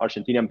have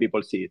Argentinian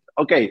people see it.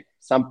 Okay,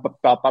 some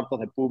part of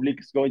the public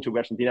is going to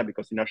Argentina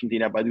because in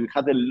Argentina, but we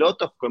had a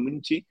lot of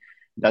community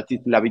that is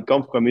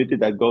LabitConf community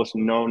that goes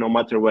no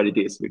matter where it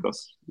is,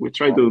 because we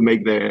try to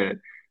make the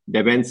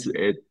events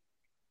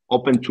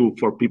open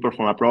for people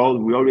from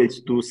abroad. We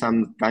always do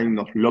some kind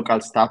of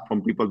local stuff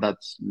from people that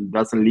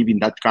doesn't live in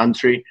that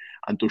country,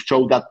 and to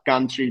show that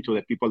country to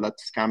the people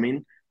that's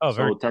coming.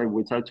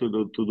 We try to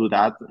do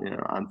that,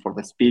 and for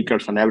the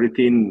speakers and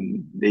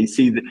everything, they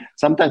see.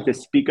 Sometimes the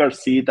speakers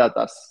see that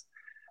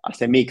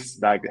as a mix.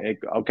 Like,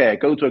 okay, I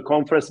go to a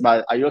conference,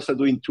 but I also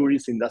doing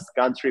tours in that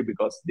country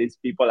because these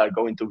people are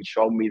going to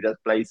show me that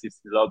places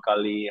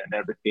locally and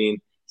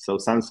everything. So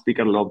some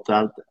speakers love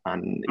that,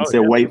 and it's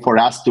a way for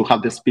us to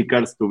have the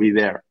speakers to be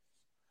there.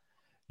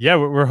 Yeah,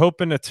 we're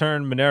hoping to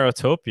turn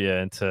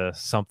Monerotopia into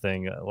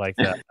something like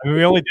that. I mean,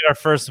 we only did our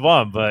first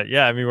one, but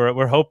yeah, I mean,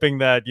 we're hoping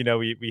that, you know,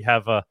 we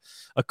have a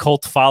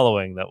cult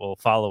following that will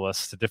follow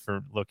us to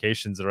different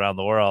locations around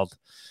the world.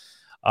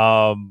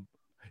 Do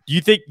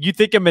you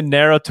think a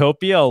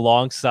Monerotopia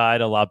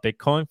alongside a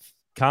LabitConf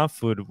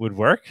would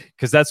work?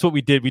 Because that's what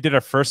we did. We did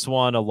our first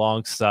one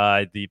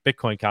alongside the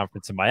Bitcoin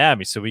conference in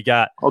Miami. So we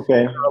got a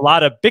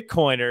lot of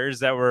Bitcoiners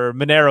that were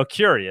Monero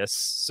curious.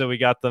 So we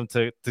got them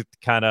to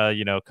kind of,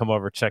 you know, come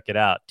over, check it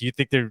out. Do you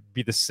think there'd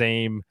be the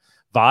same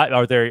vibe?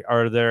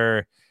 Are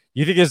there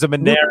you think there's a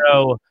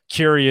Monero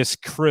curious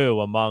crew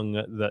among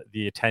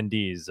the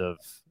attendees of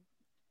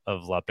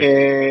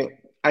LabitConf?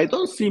 I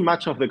don't see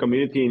much of the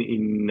community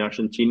in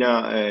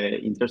Argentina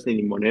interested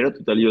in Monero,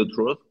 to tell you the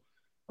truth.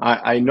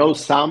 I know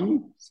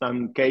some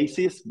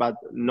cases, but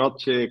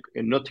not a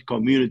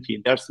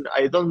community.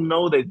 I don't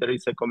know that there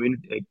is a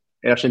community,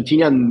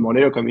 Argentinian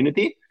Monero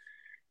community.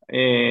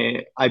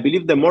 I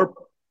believe the more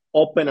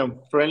open and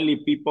friendly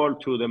people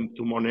to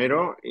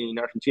Monero in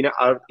Argentina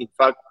are, in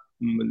fact,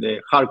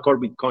 the hardcore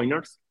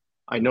Bitcoiners.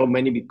 I know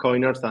many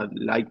Bitcoiners that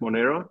like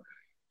Monero,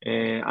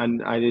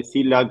 and I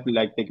see like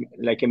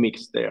a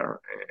mix there.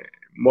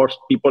 Most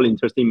people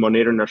interested in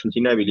Monero in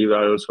Argentina, I believe,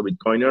 are also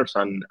Bitcoiners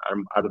and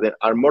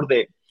are more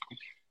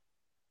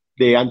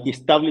the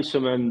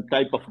anti-establishment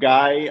type of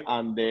guy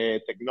and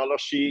the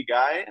technology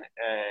guy.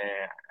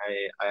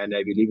 And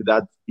I believe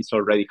that is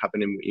already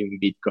happening in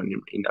Bitcoin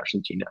in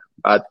Argentina.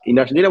 But in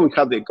Argentina, we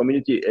have a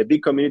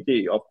big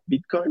community of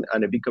Bitcoin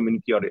and a big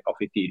community of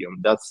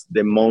Ethereum. That's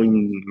the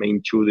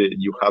main two that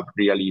you have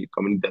really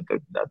community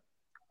that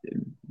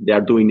they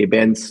are doing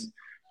events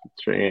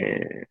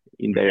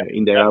in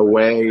their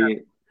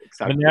way.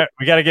 Exactly.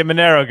 We got to get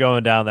Monero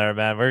going down there,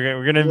 man.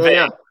 We're gonna invade.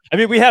 Yeah. I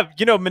mean, we have,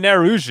 you know,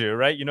 Monero Uju,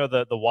 right? You know,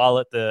 the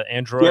wallet, the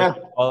Android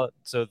wallet.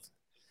 So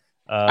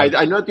I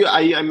know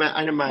I'm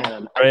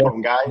an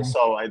iPhone guy,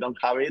 so I don't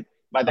have it.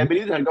 But I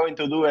believe they're going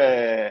to do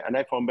an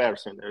iPhone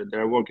version.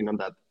 They're working on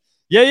that.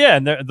 Yeah,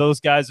 and those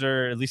guys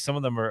are, at least some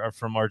of them are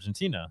from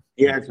Argentina.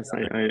 Yeah,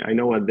 I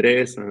know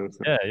Andres.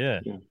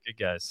 Yeah, good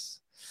guys.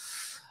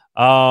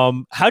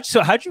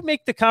 How'd you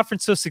make the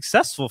conference so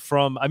successful?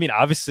 From, I mean,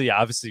 obviously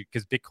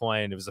because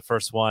Bitcoin, it was the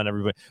first one,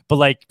 everybody, but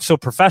like so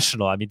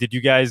professional. I mean, did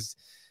you guys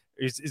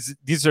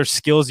these are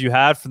skills you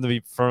had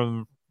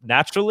from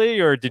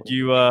naturally, or did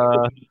you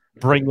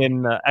bring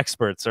in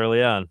experts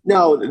early on?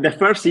 No, the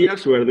first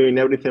years we were doing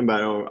everything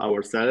by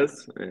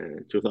ourselves.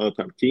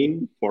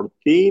 2013,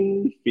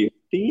 14,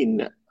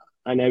 15,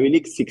 and I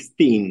believe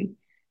 16.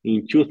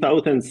 In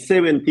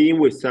 2017,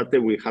 we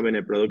started with having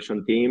a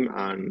production team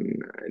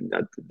and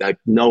that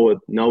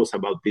knows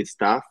about this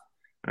stuff,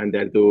 and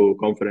they do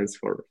conference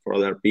for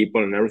other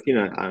people and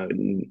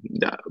everything.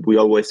 We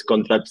always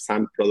contract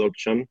some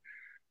production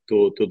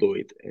to do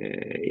it.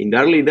 In the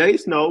early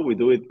days, no, we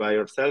do it by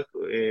ourselves.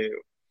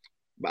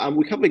 And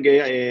we have a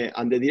guy,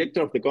 and the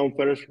director of the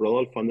conference,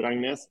 Rodolfo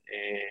Andragnes,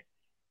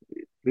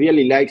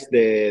 really likes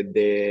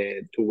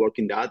to work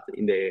in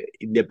the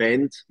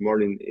event more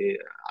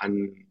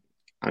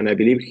and I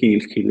believe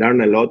he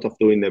learned a lot of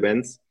doing the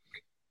events.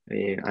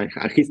 And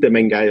he's the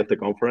main guy of the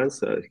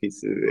conference.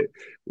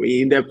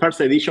 In the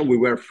first edition, we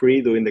were free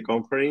doing the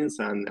conference,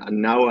 and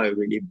now I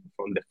believe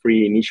from the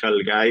three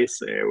initial guys,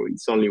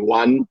 it's only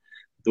one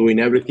doing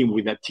everything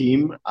with a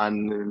team.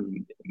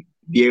 And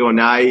Diego and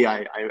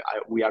I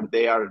we are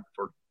there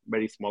for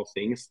very small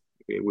things.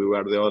 We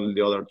were the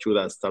other two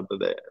that started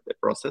the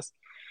process.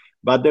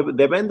 But the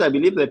event, I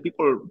believe that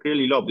people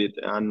really loved it.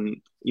 And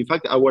in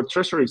fact, our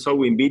treasury is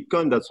always in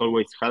Bitcoin. That's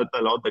always helped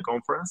a lot the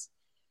conference.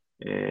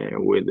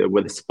 With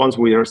the sponsors,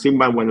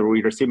 when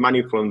we receive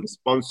money from the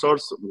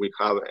sponsors, we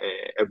have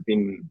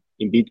everything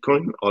in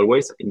Bitcoin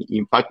always.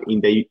 In fact,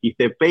 if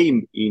they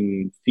pay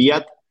in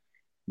fiat,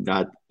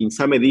 that in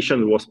some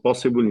editions was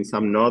possible, in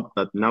some not.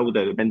 But now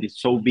the event is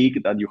so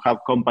big that you have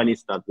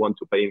companies that want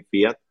to pay in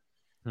fiat.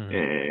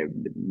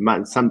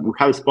 Mm-hmm. We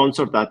have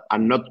sponsors that are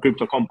not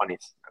crypto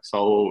companies.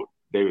 So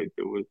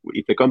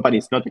if a company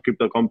is not a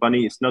crypto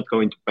company, it's not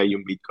going to pay you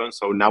in Bitcoin.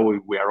 So now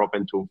we are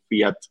open to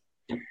fiat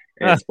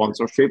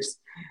sponsorships.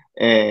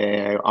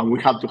 And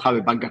we have to have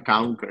a bank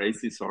account,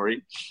 crazy,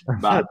 sorry,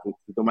 but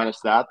to manage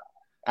that.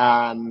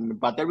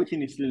 But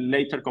everything is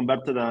later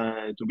converted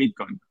to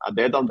Bitcoin. At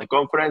the end of the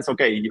conference,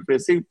 okay, if you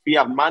receive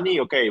fiat money,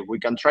 okay, we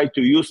can try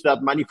to use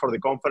that money for the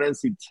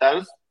conference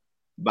itself.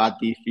 But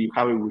if we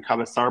have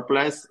a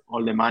surplus,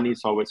 all the money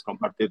is always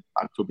converted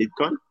back to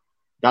Bitcoin.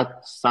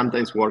 That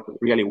sometimes work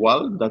really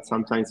well. That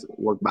sometimes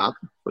work bad.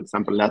 For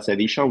example, last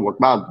edition worked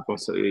bad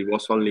because it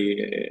was only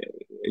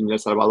in El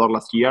Salvador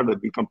last year. The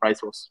Bitcoin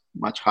price was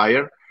much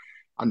higher,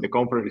 and the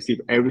conference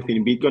received everything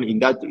in Bitcoin. In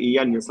that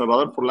year, in El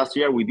Salvador for last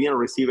year, we didn't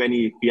receive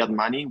any fiat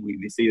money. We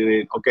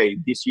decided, okay,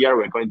 this year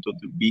we're going to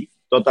be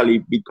totally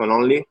Bitcoin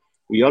only.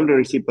 We only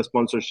receive a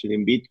sponsorship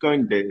in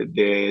Bitcoin.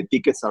 The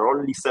tickets are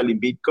only selling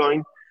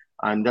Bitcoin.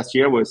 And last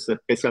year was a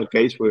special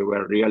case where we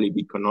were really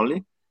Bitcoin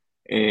only.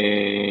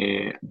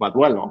 But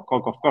well,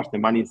 of course, the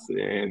money is,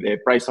 the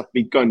price of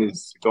Bitcoin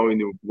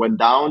went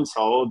down.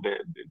 So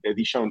the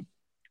edition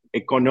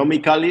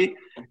economically,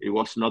 it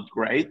was not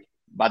great,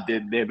 but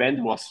the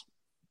event was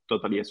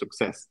totally a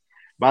success.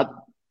 But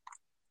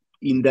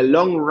in the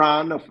long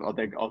run of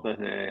the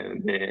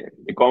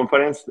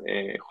conference,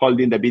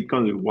 holding the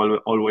Bitcoin will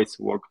always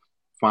work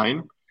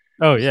fine.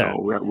 Oh, yeah. So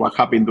we're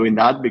happy doing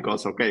that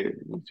because, okay,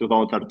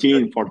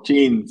 2013,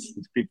 14,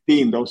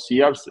 15, those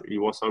years, it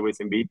was always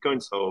in Bitcoin.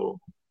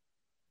 So,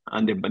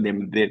 and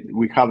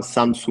we have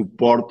some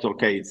support.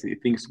 Okay,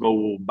 if things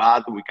go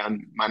bad, we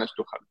can manage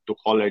to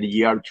hold a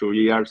year, 2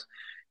 years.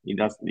 It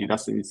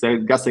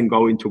doesn't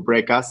go into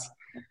break us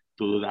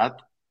to do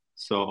that.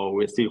 So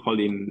we're still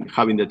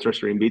having the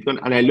treasury in Bitcoin.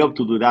 And I love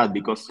to do that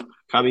because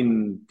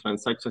having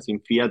transactions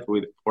in fiat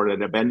for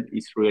an event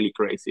is really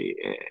crazy.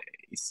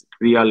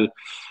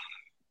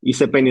 It's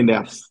a pain in the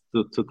ass,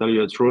 to tell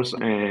you the truth.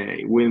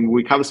 When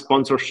we have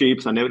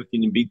sponsorships and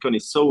everything in Bitcoin,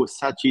 it's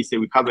such easy.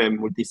 We have a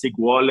multi-sig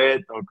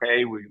wallet,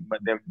 okay?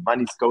 But the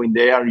money's going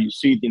there. You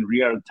see it in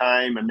real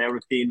time and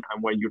everything.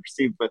 And when you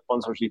receive a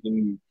sponsorship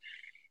in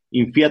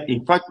fiat,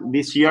 in fact,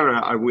 this year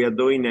we are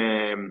doing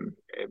a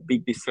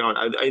big discount.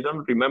 I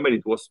don't remember,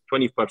 it was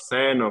 20%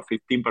 or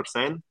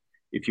 15%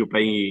 if you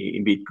pay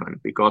in Bitcoin,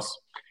 because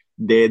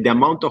the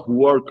amount of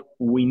work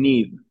we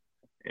need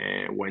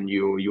when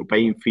you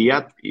pay in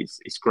fiat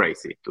is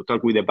crazy. To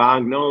talk with the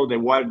bank, no, the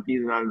wire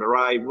didn't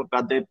arrive,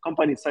 but the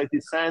company site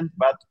is sent,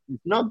 but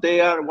it's not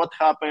there. What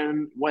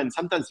happened? When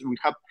sometimes we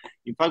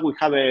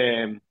have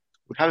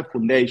a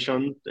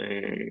foundation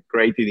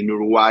created in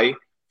Uruguay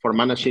for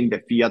managing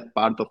the fiat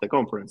part of the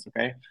conference,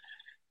 okay,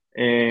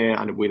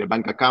 and with a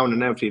bank account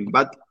and everything.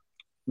 But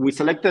we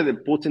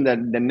selected putting the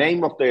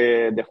name of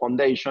the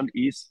foundation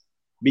is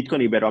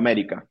Bitcoin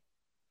Iberoamerica,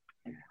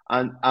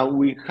 and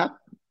we have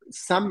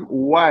some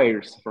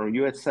wires from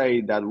USA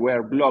that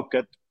were blocked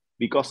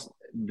because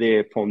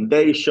the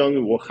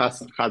foundation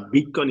had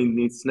Bitcoin in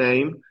its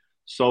name.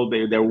 So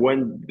the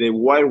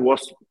wire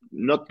was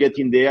not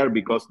getting there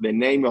because the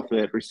name of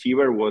the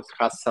receiver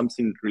has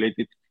something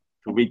related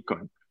to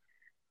Bitcoin.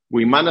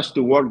 We managed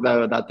to work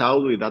that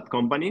out with that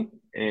company,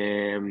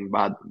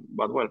 but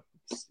well,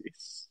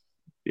 it's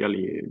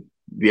really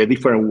the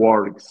different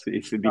works.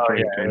 It's a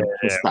different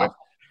stuff.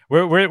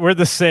 We're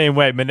the same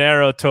way.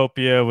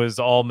 Monerotopia was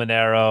all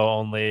Monero,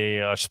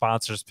 only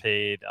sponsors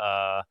paid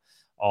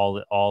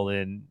all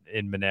in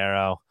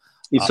Monero.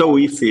 It's so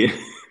easy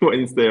when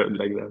it's there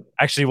like that.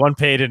 Actually, one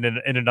paid in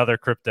another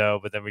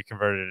crypto, but then we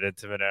converted it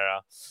into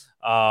Monero.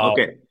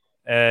 Okay.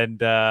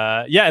 And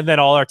and then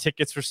all our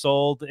tickets were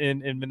sold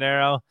in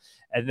Monero.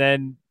 And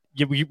then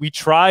we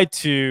tried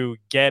to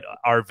get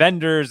our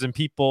vendors and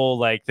people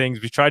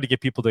we tried to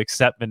get people to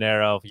accept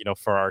Monero,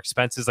 for our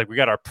expenses. Like we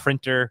got our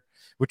printer,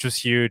 which was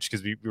huge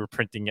because we were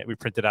printing it. We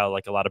printed out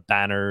a lot of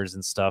banners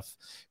and stuff.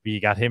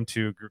 We got him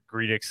to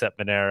agree to accept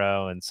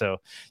Monero. And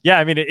so,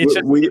 I mean,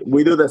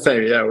 we do the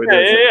same. Yeah.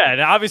 Yeah.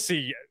 And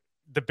obviously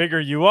the bigger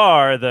you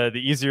are, the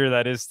easier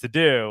that is to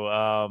do.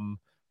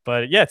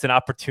 But yeah, it's an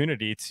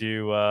opportunity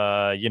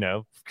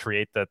to,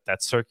 create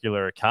that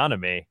circular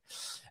economy.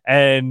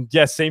 And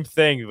same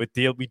thing with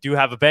deal. We do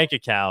have a bank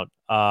account.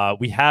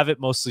 We have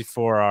it mostly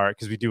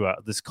because we do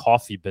this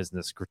coffee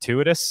business,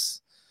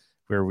 Gratuitous,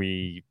 where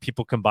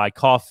people can buy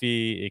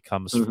coffee. It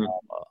comes from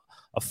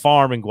a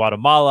farm in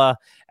Guatemala,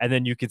 and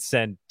then you can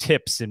send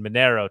tips in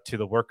Monero to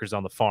the workers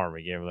on the farm.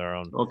 We give them their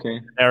own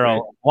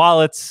Monero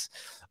wallets,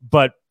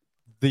 but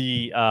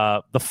the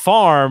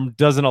farm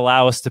doesn't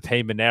allow us to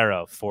pay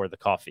Monero for the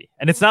coffee.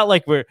 And it's not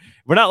like we're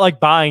not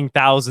buying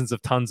thousands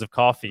of tons of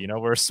coffee.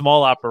 We're a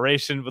small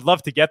operation. Would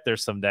love to get there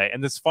someday.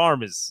 And this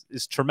farm is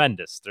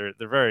tremendous. They're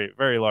very,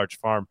 very large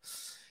farm.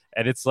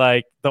 And it's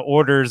the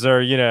orders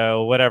are,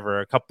 whatever,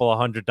 a couple of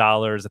 $100,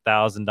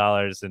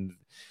 $1,000. And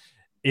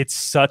it's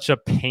such a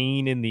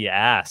pain in the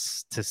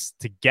ass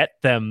to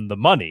get them the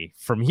money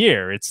from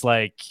here. It's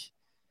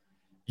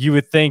you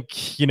would think,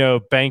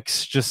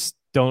 banks just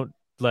don't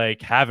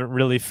haven't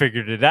really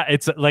figured it out.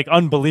 It's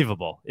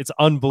unbelievable. It's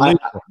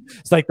unbelievable.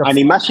 It's the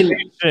imagine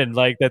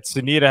that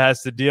Sunita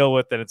has to deal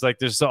with. And it's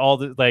there's all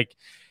the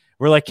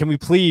we're like, can we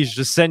please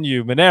just send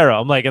you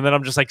Monero? I'm like, and then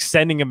I'm just like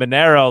sending a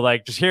Monero,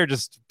 like just here,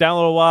 just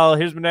download a while.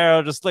 Here's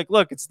Monero. Just like,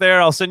 look, it's there.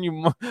 I'll send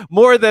you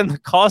more than the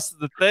cost of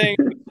the thing.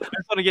 I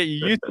just want to get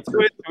you used to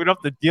it. We don't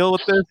have to deal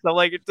with this. I'm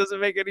like, it doesn't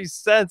make any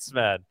sense,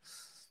 man.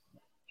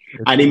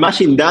 And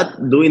imagine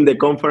that doing the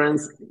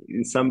conference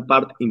in some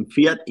part in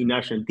fiat in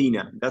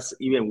Argentina. That's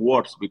even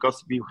worse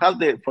because you have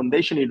the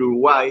foundation in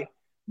Uruguay,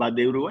 but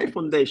the Uruguay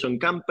Foundation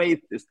can't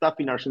pay the staff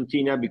in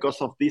Argentina because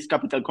of these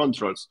capital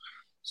controls.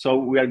 So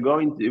we are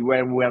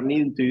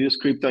needing to use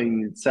crypto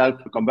in itself,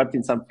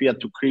 converting some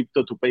fiat to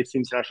crypto to pay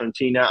things in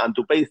Argentina. And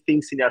to pay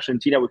things in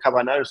Argentina, we have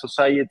another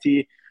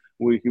society.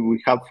 We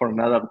have for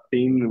another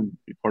thing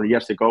 4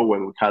 years ago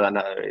when we had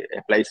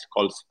a place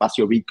called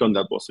Spacio Bitcoin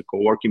that was a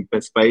co-working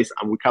space,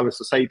 and we have a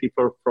society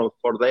for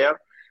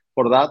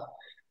that.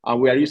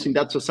 And we are using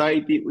that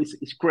society.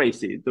 It's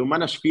crazy to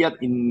manage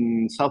fiat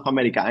in South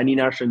America and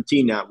in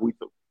Argentina with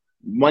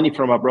money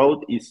from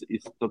abroad is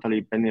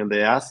totally depending on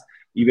the ass.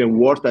 Even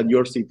worse than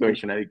your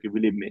situation, if you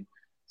believe me.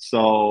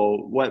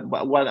 So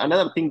what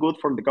another thing good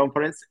for the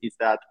conference is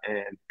that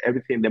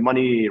everything, the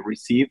money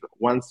received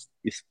once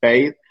is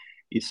paid,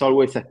 is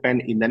always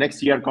spent in the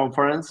next year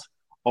conference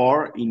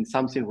or in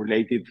something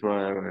related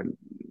to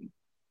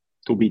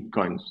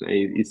Bitcoins.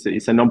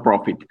 It's a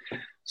non-profit.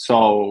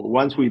 So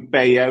once we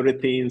pay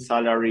everything,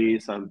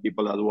 salaries and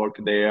people that work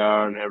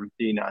there and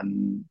everything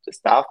and the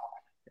stuff,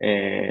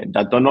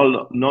 that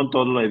not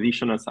all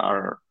additionals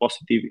are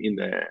positive in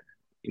the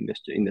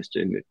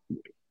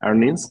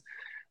earnings,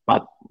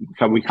 but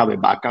we have a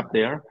backup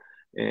there.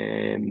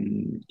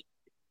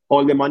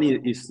 All the money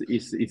is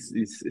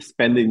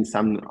spent in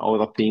some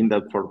other thing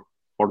that for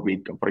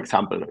Bitcoin. For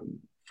example,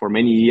 for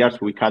many years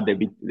we had the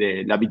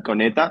La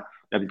Bitconeta.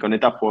 La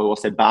Bitconeta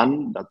was a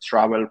band that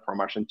traveled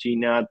from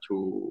Argentina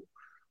to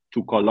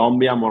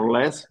Colombia, more or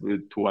less,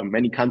 to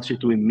many countries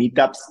doing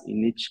meetups.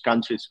 In each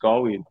country's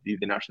go. We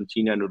did in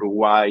Argentina, in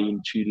Uruguay,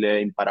 in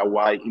Chile, in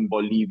Paraguay, in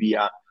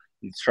Bolivia.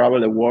 We travel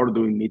the world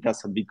doing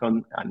meetups on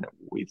Bitcoin, and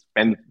we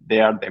spend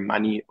there the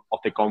money of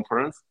the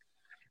conference,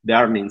 the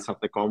earnings of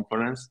the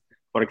conference.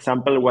 For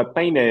example, we're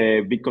paying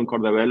a Bitcoin Core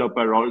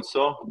developer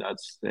also.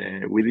 That's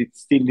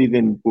still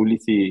didn't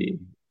publicity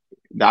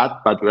that,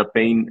 but we're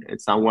paying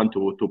someone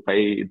to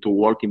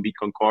work in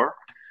Bitcoin Core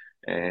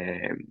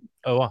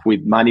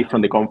with money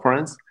from the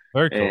conference.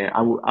 Very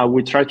cool. And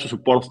we try to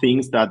support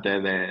things that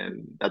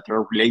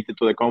are related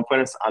to the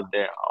conference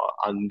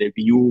and the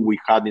view we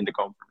had in the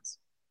conference.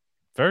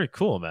 Very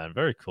cool, man.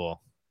 Very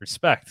cool.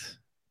 Respect.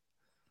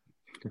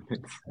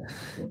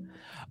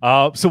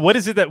 So what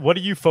are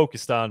you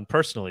focused on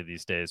personally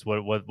these days?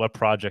 What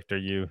project are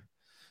you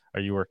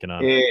working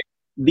on?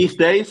 These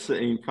days,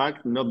 in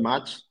fact, not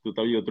much, to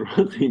tell you the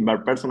truth. In my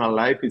personal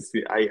life,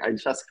 I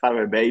just have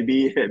a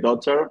baby, a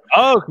daughter.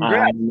 Oh,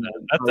 congrats!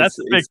 That's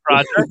a big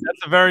project.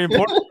 That's a very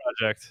important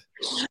project.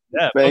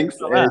 Yeah, thanks.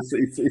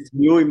 It's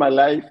new in my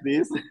life.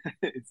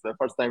 It's the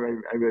first time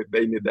I'm a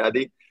baby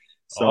daddy.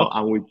 So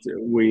and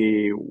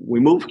we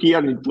moved here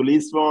into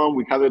Lisbon.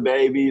 We have a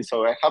baby,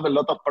 so I have a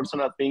lot of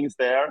personal things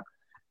there,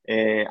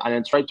 and I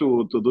try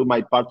to do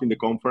my part in the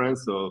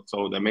conference.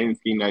 So the main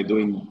thing I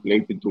doing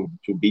related to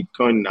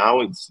Bitcoin now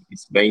is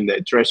being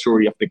the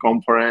treasury of the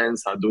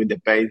conference, and doing the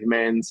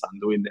payments,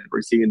 and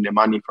receiving the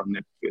money from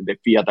the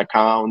fiat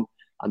account,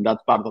 and that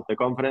part of the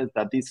conference.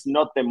 That is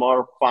not the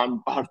more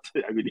fun part.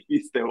 I believe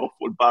it's the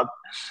awful part,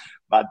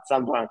 but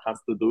someone has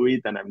to do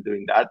it, and I'm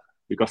doing that.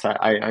 Because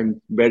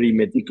I'm very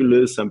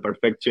meticulous and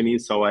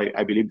perfectionist, so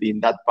I believe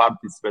in that part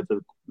it's better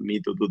for me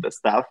to do the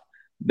stuff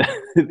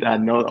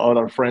than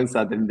other friends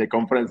at the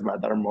conference,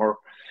 but are more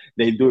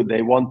they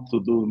want to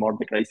do more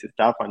the crazy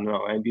stuff.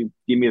 And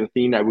give me the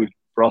thing, I will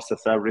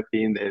process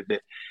everything.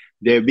 The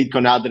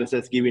Bitcoin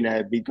addresses, giving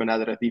a Bitcoin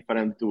address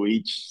different to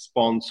each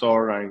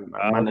sponsor and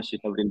manage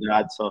it everything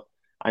that. So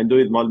I do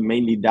it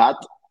mainly that.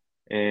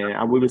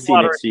 And we will see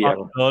next year.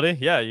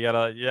 Yeah, you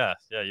gotta. Yeah.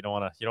 You don't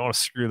want to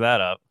screw that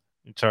up.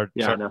 You charge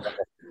all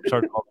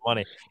the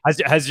money.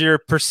 Has your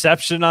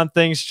perception on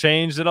things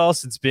changed at all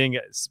since being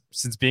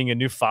a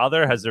new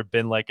father? Has there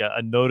been like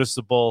a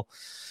noticeable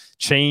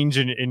change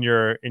in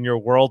your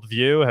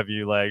worldview? Have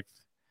you like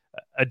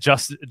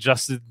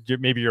adjusted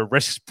maybe your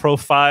risk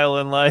profile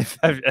in life?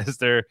 Has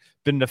there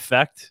been an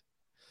effect?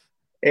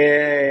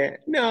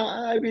 No,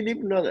 I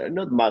believe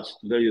not much.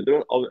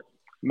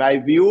 My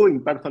view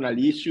in personal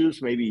issues,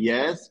 maybe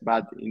yes,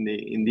 but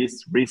in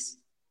these risk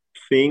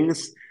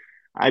things,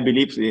 I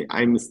believe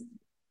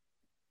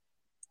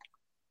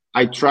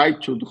I try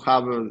to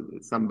have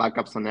some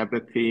backups on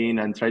everything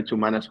and try to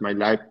manage my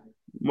life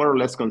more or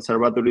less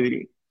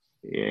conservatively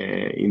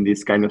in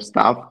this kind of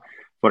stuff.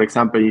 For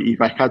example, if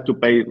I had to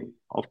pay,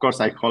 of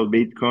course, I hold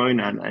Bitcoin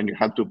and you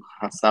have to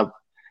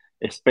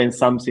spend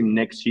something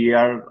next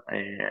year.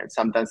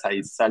 Sometimes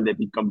I sell the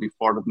Bitcoin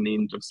before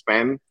needing to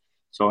spend,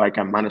 so I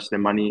can manage the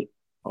money.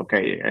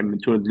 Okay, and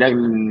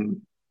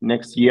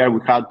next year we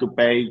had to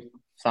pay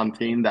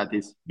something that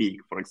is big,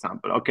 for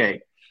example.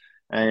 Okay,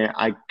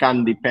 I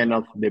can depend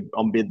on the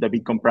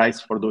Bitcoin price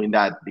for doing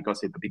that,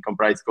 because if the Bitcoin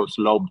price goes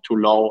too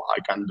low,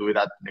 I can do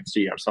that next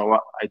year. So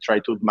I try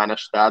to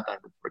manage that. And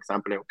for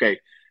example, okay,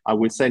 I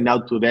will send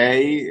out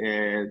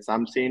today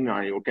something.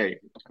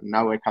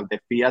 Now I have the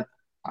fiat.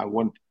 I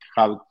won't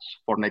have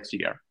for next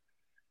year.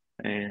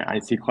 I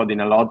see holding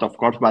a lot, of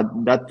course, but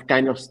that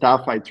kind of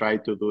stuff I try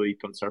to do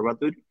it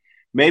conservative.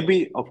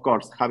 Maybe, of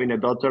course, having a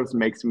daughter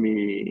makes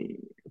me.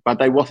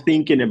 But I was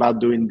thinking about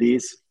doing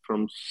this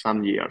from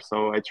some years,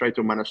 so I try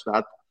to manage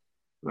that.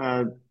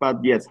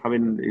 But yes,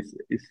 having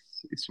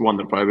is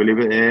wonderful. I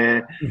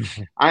believe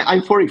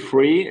I'm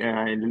 43,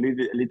 a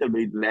little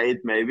bit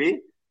late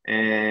maybe,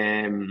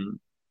 and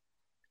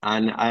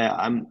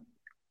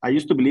I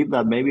used to believe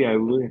that maybe I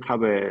wouldn't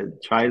have a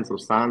child or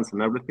sons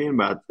and everything,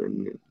 but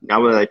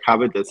now that I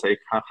have it, it's like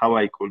how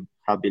I could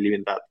have believed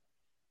in that.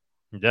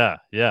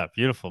 Yeah,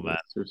 beautiful, man.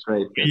 It's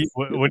right.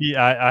 What do you?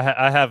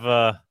 I have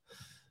an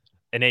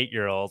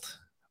 8-year-old.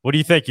 What do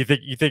you think? You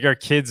think our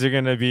kids are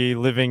going to be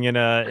living in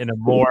a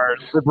more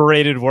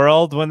liberated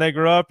world when they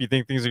grow up? You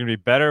think things are going to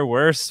be better,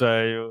 worse?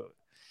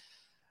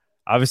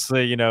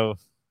 Obviously,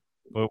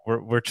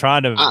 we're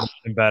trying to make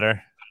them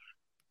better.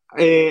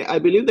 I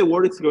believe the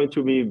world is going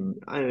to be.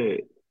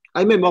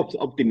 I'm an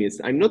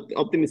optimist. I'm not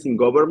optimist in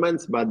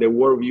governments, but the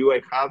world view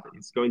I have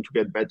is going to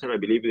get better. I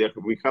believe that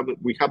we have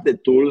the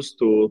tools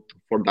for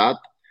that,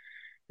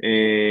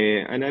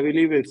 and I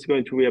believe it's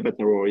going to be a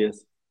better world.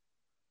 Yes.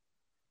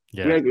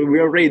 Yeah. We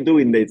are already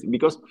doing this,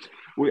 because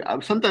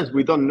sometimes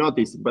we don't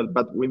notice,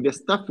 but with the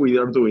stuff we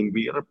are doing,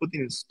 we are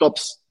putting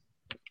stops,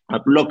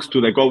 blocks to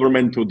the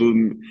government to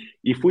do.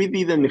 If we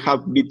didn't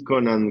have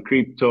Bitcoin and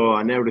crypto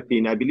and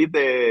everything, I believe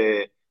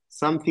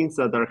some things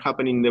that are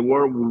happening in the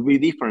world will be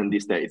different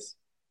these days.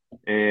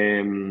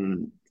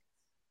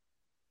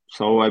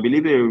 So I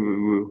believe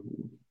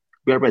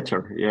we are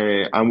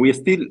better, and we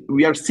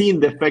are seeing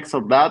the effects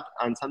of that,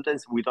 and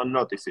sometimes we don't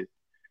notice it.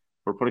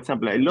 For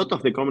example, a lot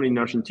of the community in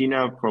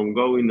Argentina, from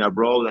going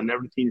abroad and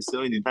everything, is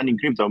done in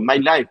crypto. My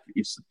life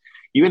is,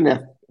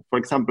 for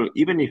example,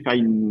 even if I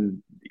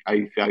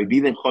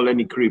didn't hold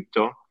any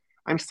crypto,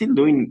 I'm still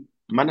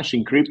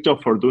managing crypto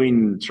for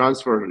doing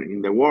transfer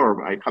in the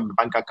world. I have a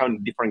bank account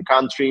in different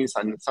countries,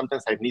 and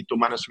sometimes I need to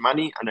manage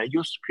money, and I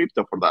use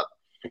crypto for that.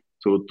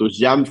 To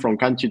jump from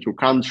country to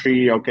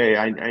country. Okay,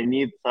 I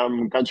need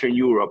some country in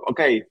Europe.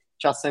 Okay,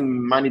 just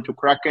send money to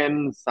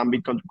Kraken, some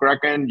Bitcoin to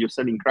Kraken, you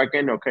sell in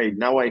Kraken. Okay,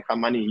 now I have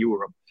money in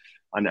Europe.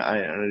 And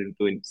I'm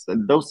doing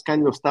those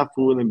kind of stuff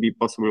wouldn't be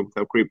possible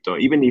without crypto.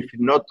 Even if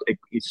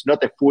it's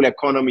not a full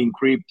economy in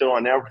crypto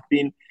and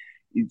everything,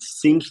 it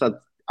seems that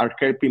are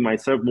helping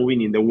myself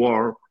moving in the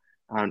world,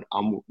 and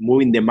I'm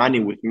moving the money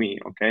with me.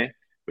 Okay,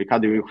 we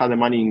had the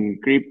money in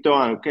crypto,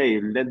 and okay,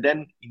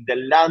 then in the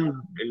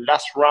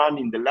last run,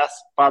 in the last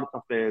part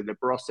of the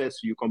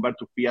process, you convert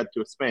to fiat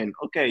to spend.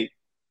 Okay,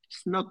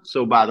 it's not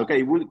so bad.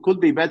 Okay, it could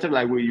be better,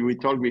 like we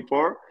talked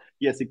before.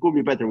 Yes, it could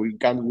be better. We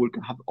can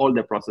have all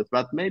the process,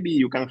 but maybe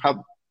you can have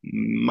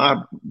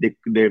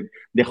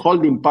the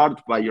holding part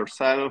by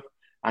yourself,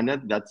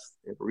 and that's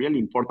a really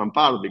important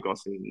part,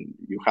 because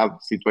you have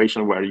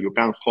situation where you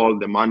can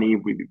hold the money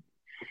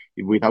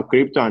without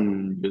crypto,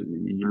 and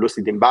you lose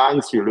it in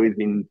banks, you lose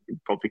it in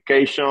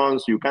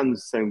confiscations. You can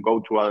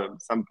go to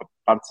some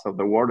parts of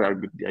the world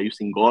they are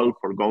using gold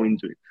for going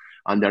to,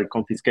 and they're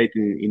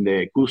confiscating in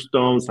the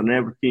customs and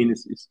everything.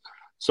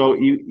 So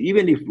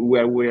even if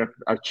we're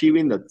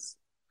achieving that,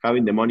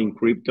 having the money in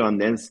crypto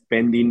and then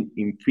spending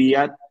in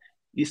fiat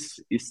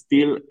is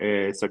still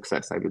a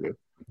success, I believe.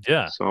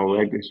 Yeah. So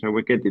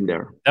we're getting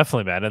there.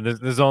 Definitely, man. And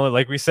there's only,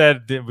 like we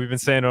said, we've been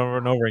saying over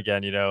and over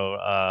again,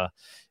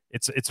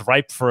 it's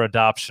ripe for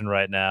adoption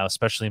right now,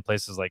 especially in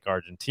places like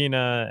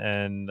Argentina.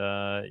 And,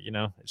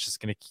 it's just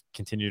going to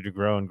continue to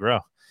grow and grow.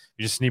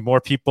 You just need more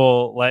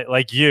people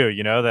like you,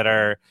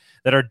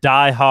 that are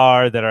die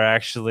hard, that are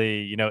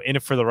actually, in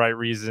it for the right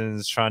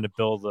reasons, trying to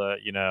build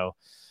an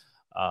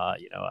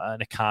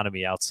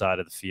economy outside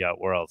of the fiat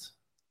world.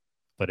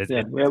 But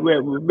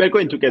we're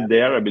going to get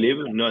there, I believe.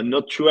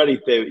 Not sure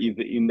if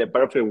in the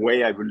perfect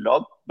way I would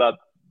love, but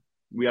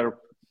we are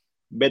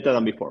better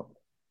than before.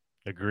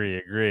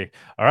 Agree.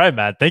 All right,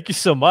 man. Thank you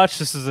so much.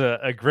 This is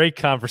a great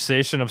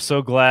conversation. I'm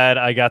so glad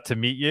I got to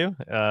meet you.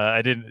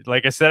 I didn't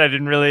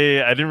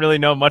really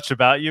know much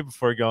about you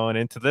before going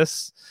into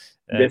this.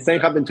 The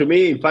same happened to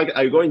me. In fact,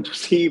 I'm going to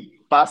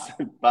see past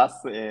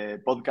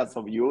podcasts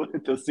of you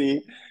to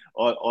see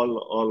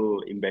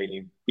all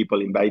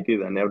people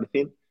invited and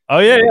everything. Oh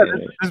yeah.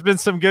 There's been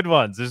some good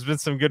ones.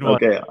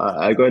 Okay,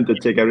 I'm going to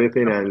check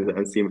everything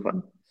and see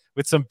fun.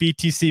 With some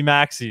BTC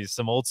maxis,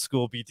 some old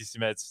school BTC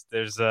meds.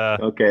 There's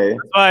okay. That's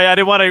why I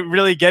didn't want to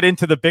really get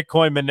into the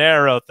Bitcoin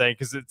Monero thing,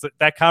 because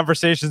that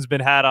conversation's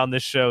been had on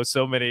this show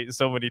so many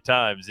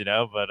times,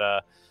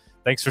 But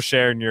thanks for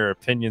sharing your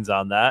opinions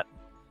on that.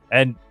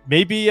 And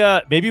maybe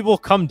we'll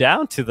come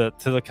down to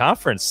the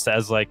conference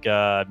as like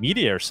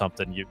media or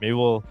something. You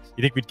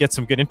think we'd get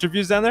some good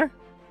interviews down there?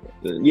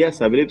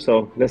 Yes, I believe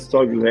so. Let's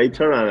talk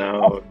later,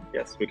 and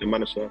yes, we can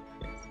manage that.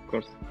 Yes, of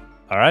course.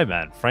 All right,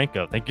 man.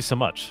 Franco, thank you so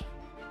much.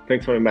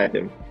 Thanks for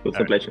inviting me. It was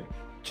a pleasure.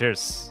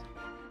 Cheers.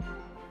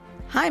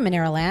 Hi,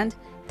 Monero Land.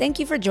 Thank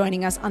you for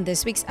joining us on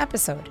this week's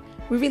episode.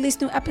 We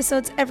release new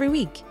episodes every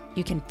week.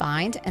 You can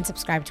find and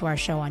subscribe to our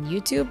show on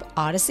YouTube,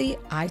 Odyssey,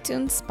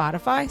 iTunes,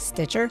 Spotify,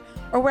 Stitcher,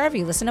 or wherever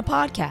you listen to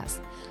podcasts.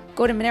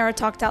 Go to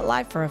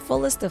MoneroTalk.live for a full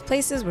list of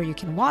places where you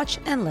can watch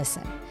and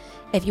listen.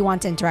 If you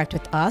want to interact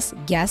with us,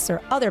 guests,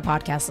 or other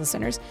podcast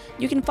listeners,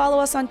 you can follow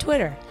us on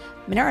Twitter.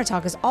 Monero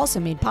Talk is also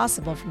made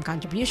possible from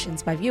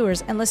contributions by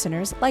viewers and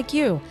listeners like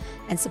you,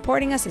 and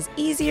supporting us is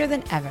easier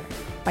than ever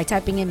by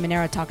typing in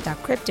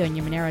monerotalk.crypto in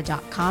your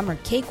Monero.com or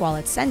Cake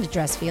Wallet send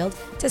address field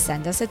to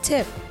send us a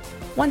tip.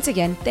 Once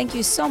again, thank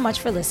you so much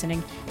for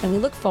listening, and we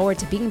look forward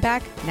to being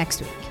back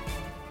next week.